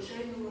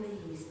віолончельному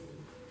регістрі.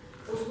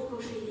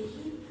 Послухавши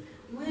її,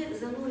 ми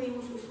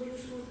занурюємось у свою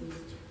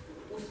сутність,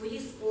 у свої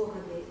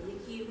спогади,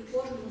 які в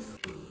кожному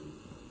світі.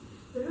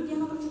 Прелюдія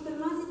номер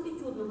 14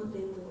 етюдного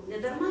типу.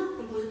 Недарма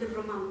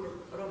композитор-романтик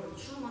Роберт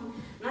Шуман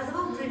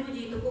назвав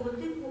прелюдії такого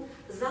типу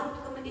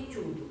зародками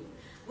етюду.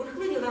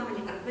 Бурхливі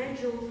ламані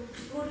арпеджіо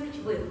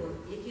створюють вибор,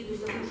 який,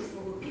 досягнувши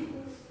свого піку,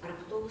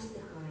 раптово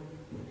стихає.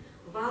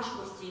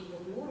 Важкості і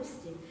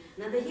похмурості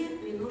надає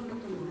мінорна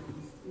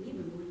тональність, мі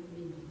бемоль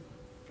мінор.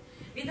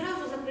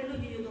 Відразу за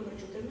прелюдією номер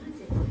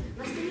 14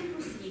 настає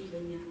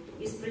просвітлення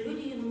із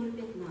прелюдією номер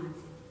 15.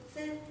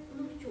 Це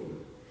ноктюрн,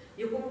 в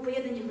якому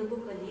поєднані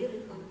глибока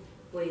лірика,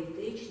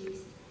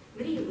 поетичність,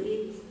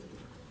 мрійливість,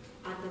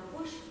 а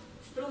також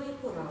строгий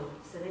хорал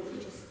в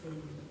середній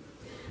частині.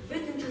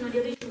 Витончено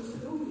ліричні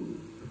струни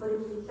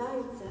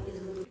переплітаються із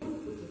глибоких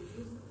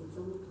почуттів у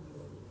цьому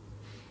творі.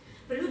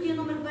 Прелюдія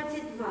номер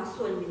 22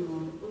 соль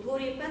мінор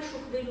утворює першу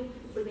хвилю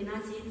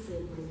кульмінації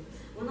циклу.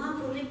 Вона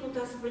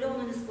проникнута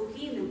схвильовано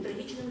неспокійним,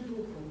 трагічним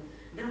духом,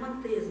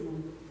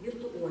 драматизмом,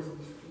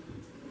 віртуозністю.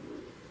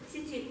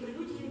 Всі ці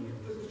прелюдії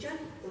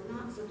прозвучать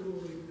одна за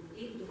другою.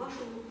 І до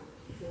вашої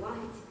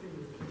уваги ці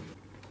прелюдії.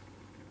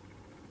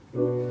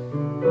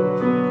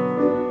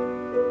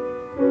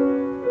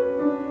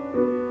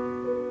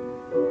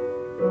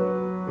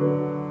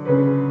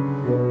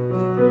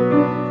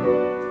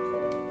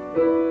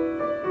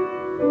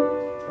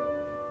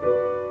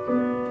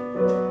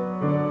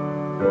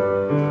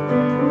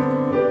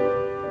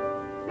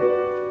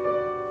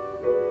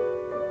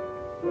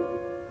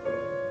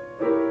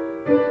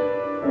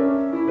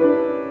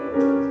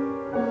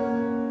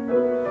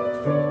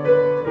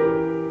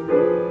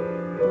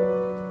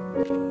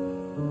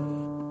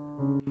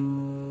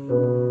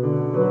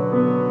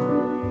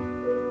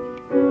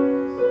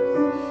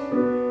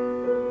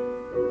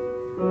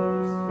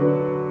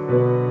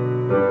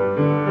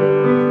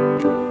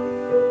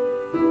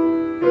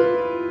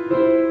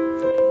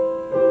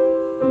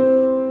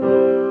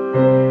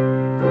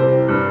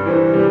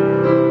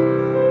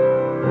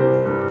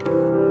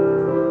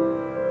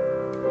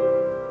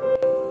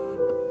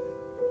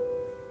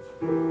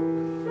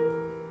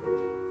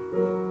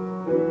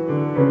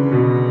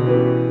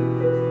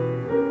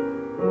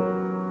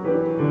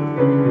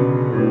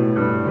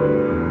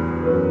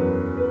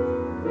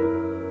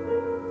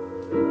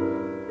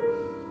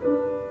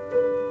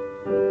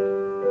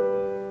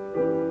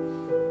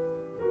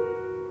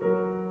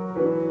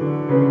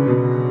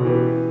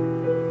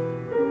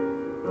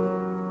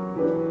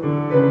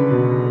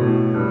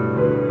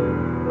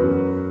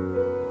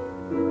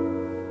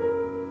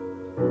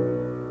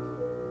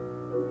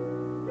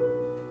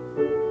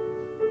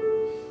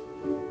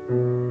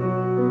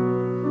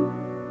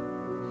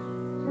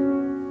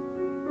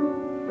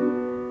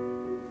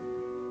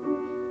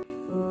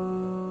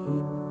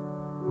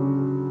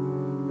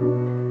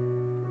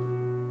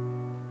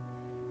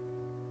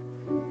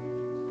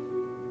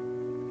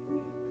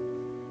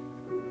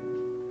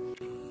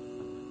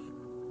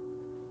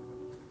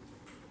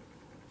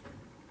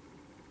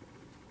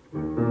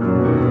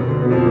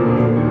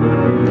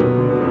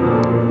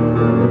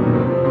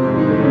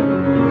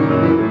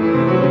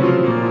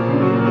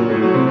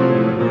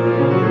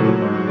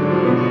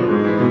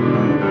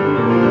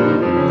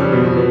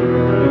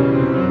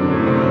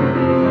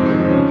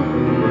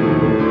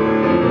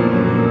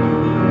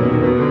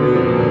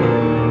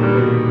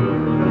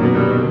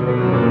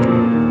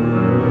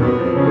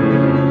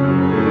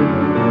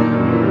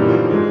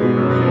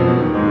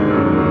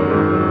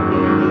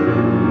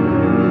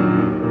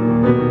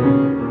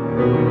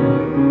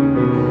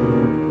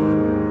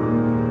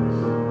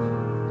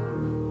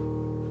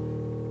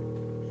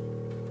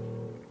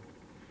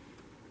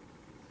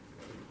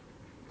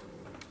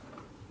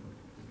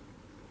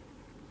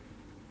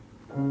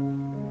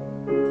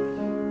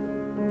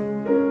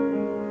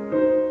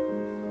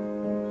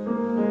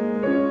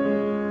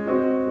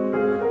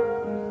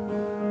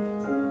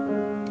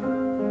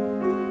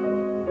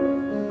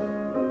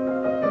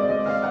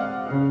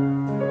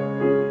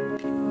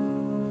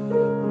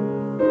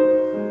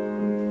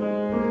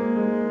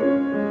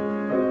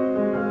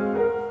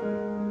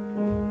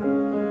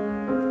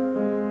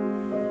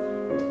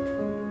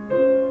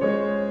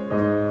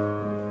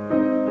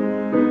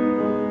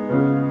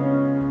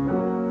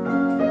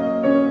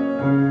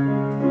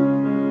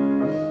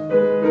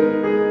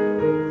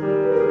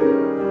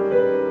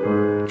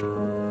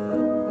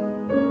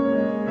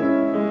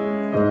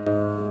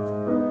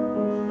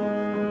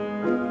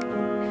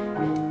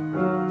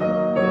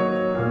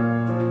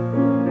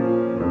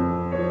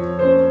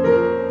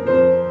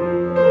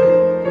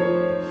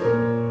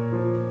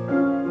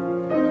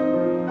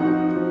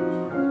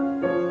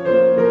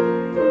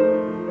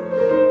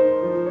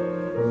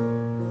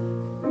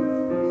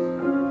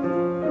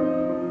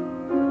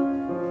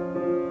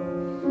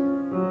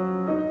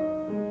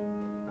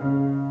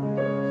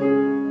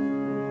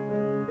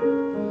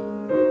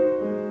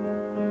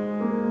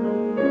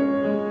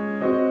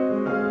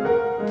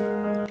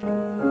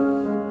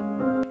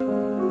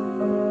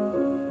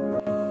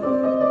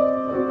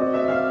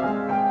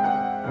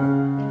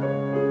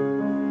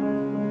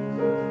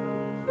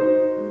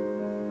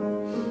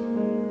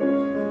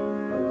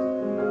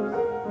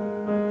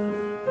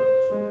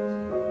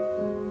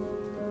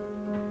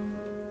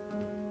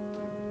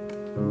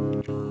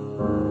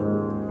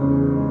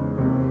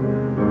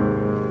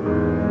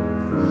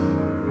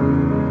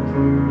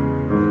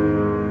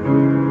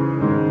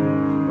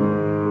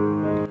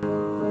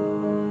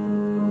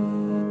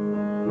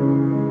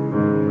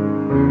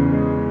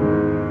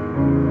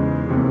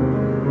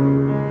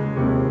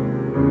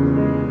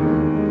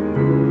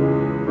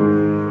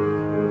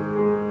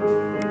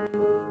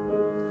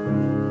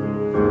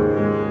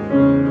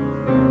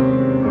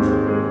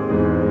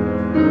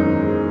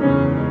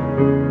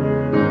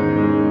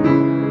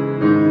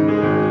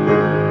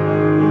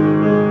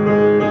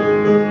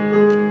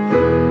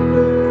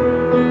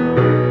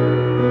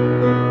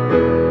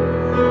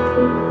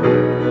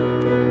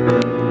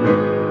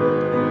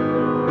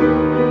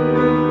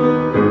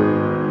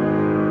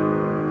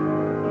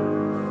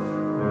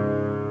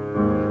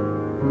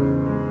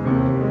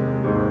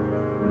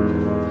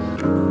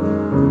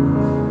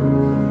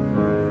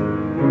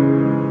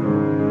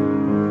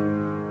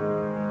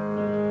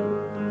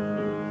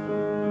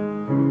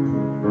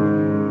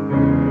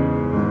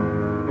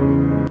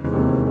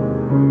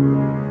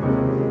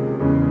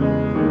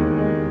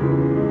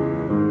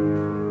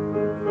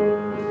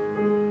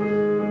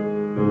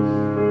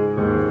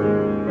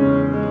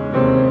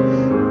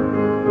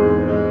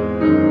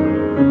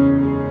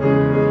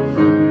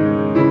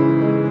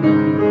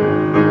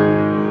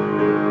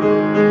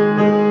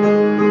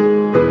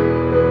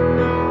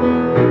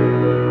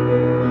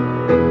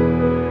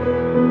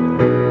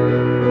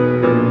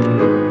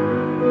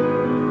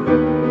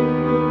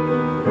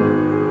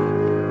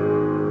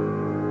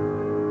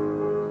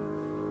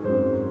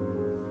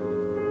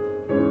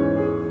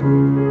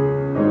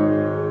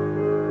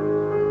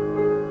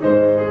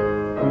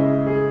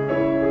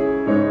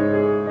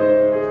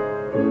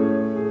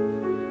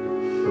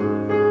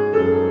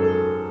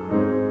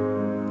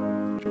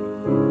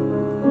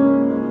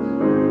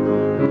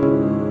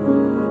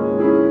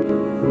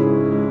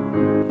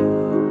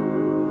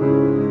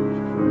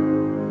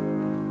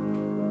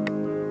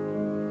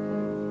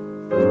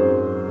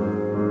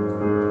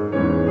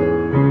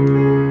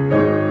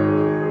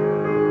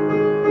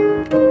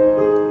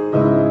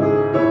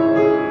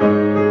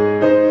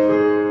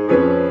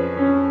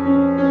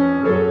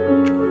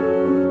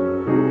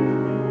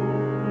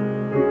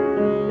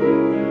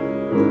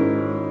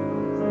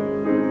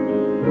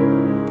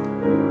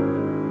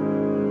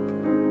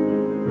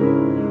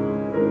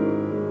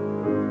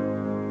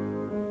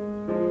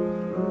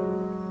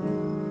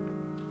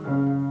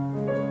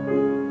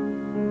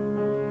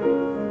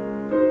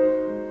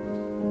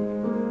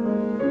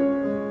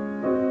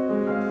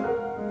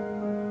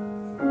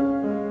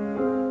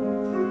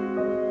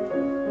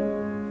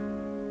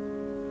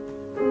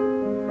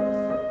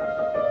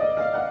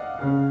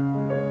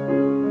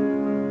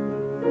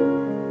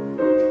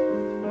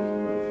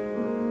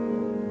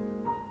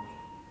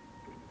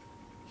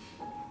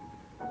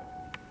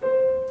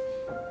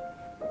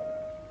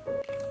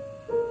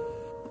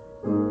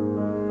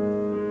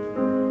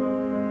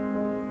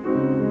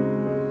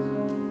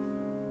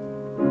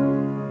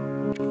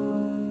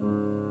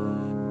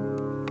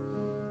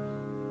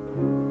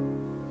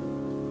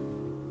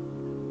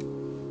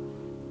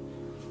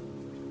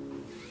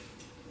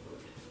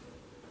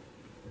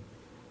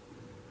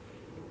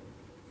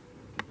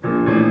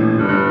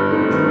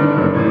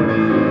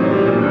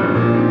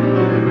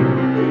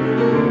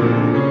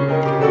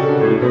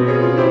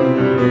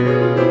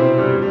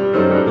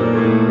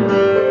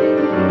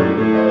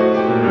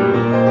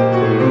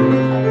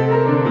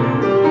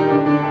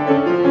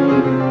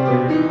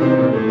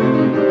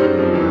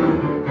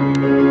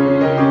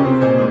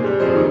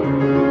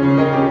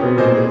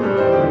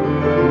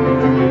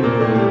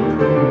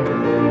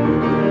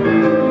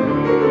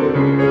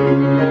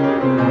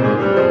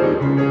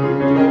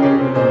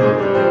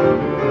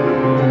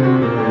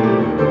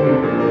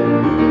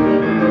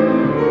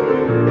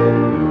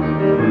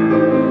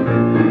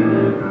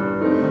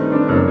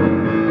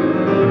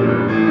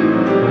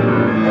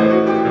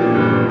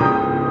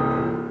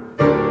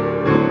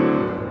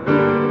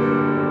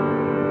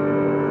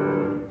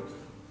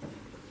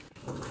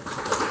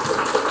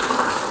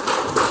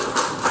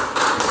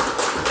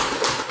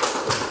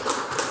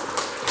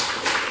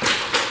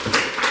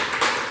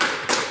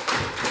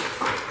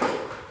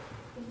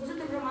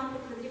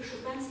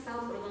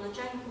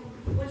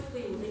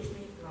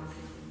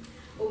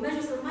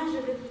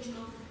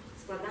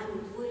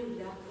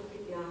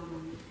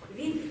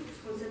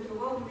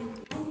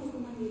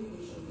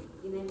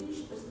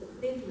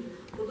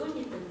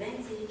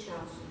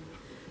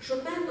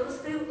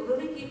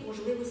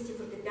 можливості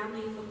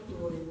фортепіаної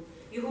фактури.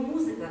 Його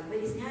музика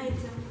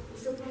вирізняється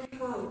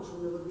усепроникаючим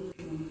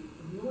мелодичним,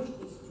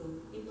 гнучкістю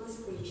і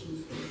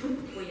пластичністю,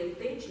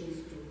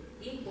 поетичністю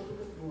і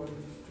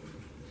одухотвореністю.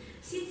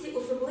 Всі ці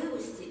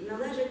особливості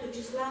належать до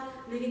числа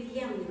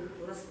невід'ємних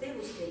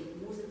властивостей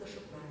музика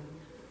Шопена.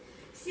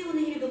 Всі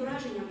вони є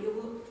відображенням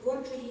його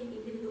творчої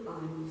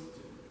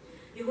індивідуальності.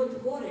 Його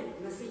твори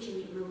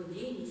насичені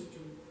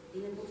мелодійністю і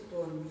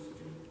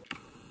неповторністю.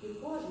 І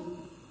кожен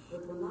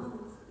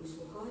виконавець і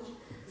слухач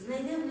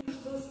знайде в них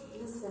щось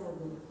для себе,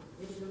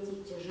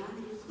 різноманіття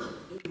жанрів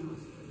і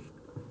настроїв.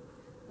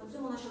 На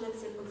цьому наша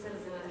лекція-концерт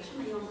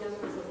завершена. Я вам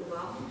дякую за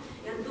увагу.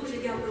 Я дуже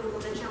дякую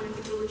викладачам,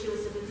 які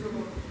долучилися до цього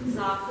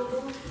заходу.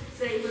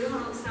 Це Ірина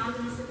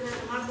Олександрівна,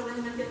 секретар, Марта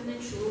Олегівна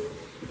П'ятничук,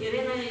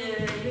 Ірина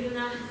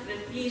Юріївна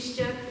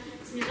Піщак,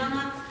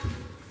 Сніжана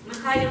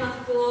Михайлівна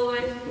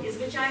Коваль і,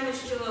 звичайно,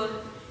 що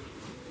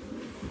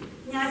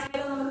князь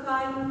Ірина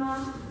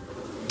Михайлівна,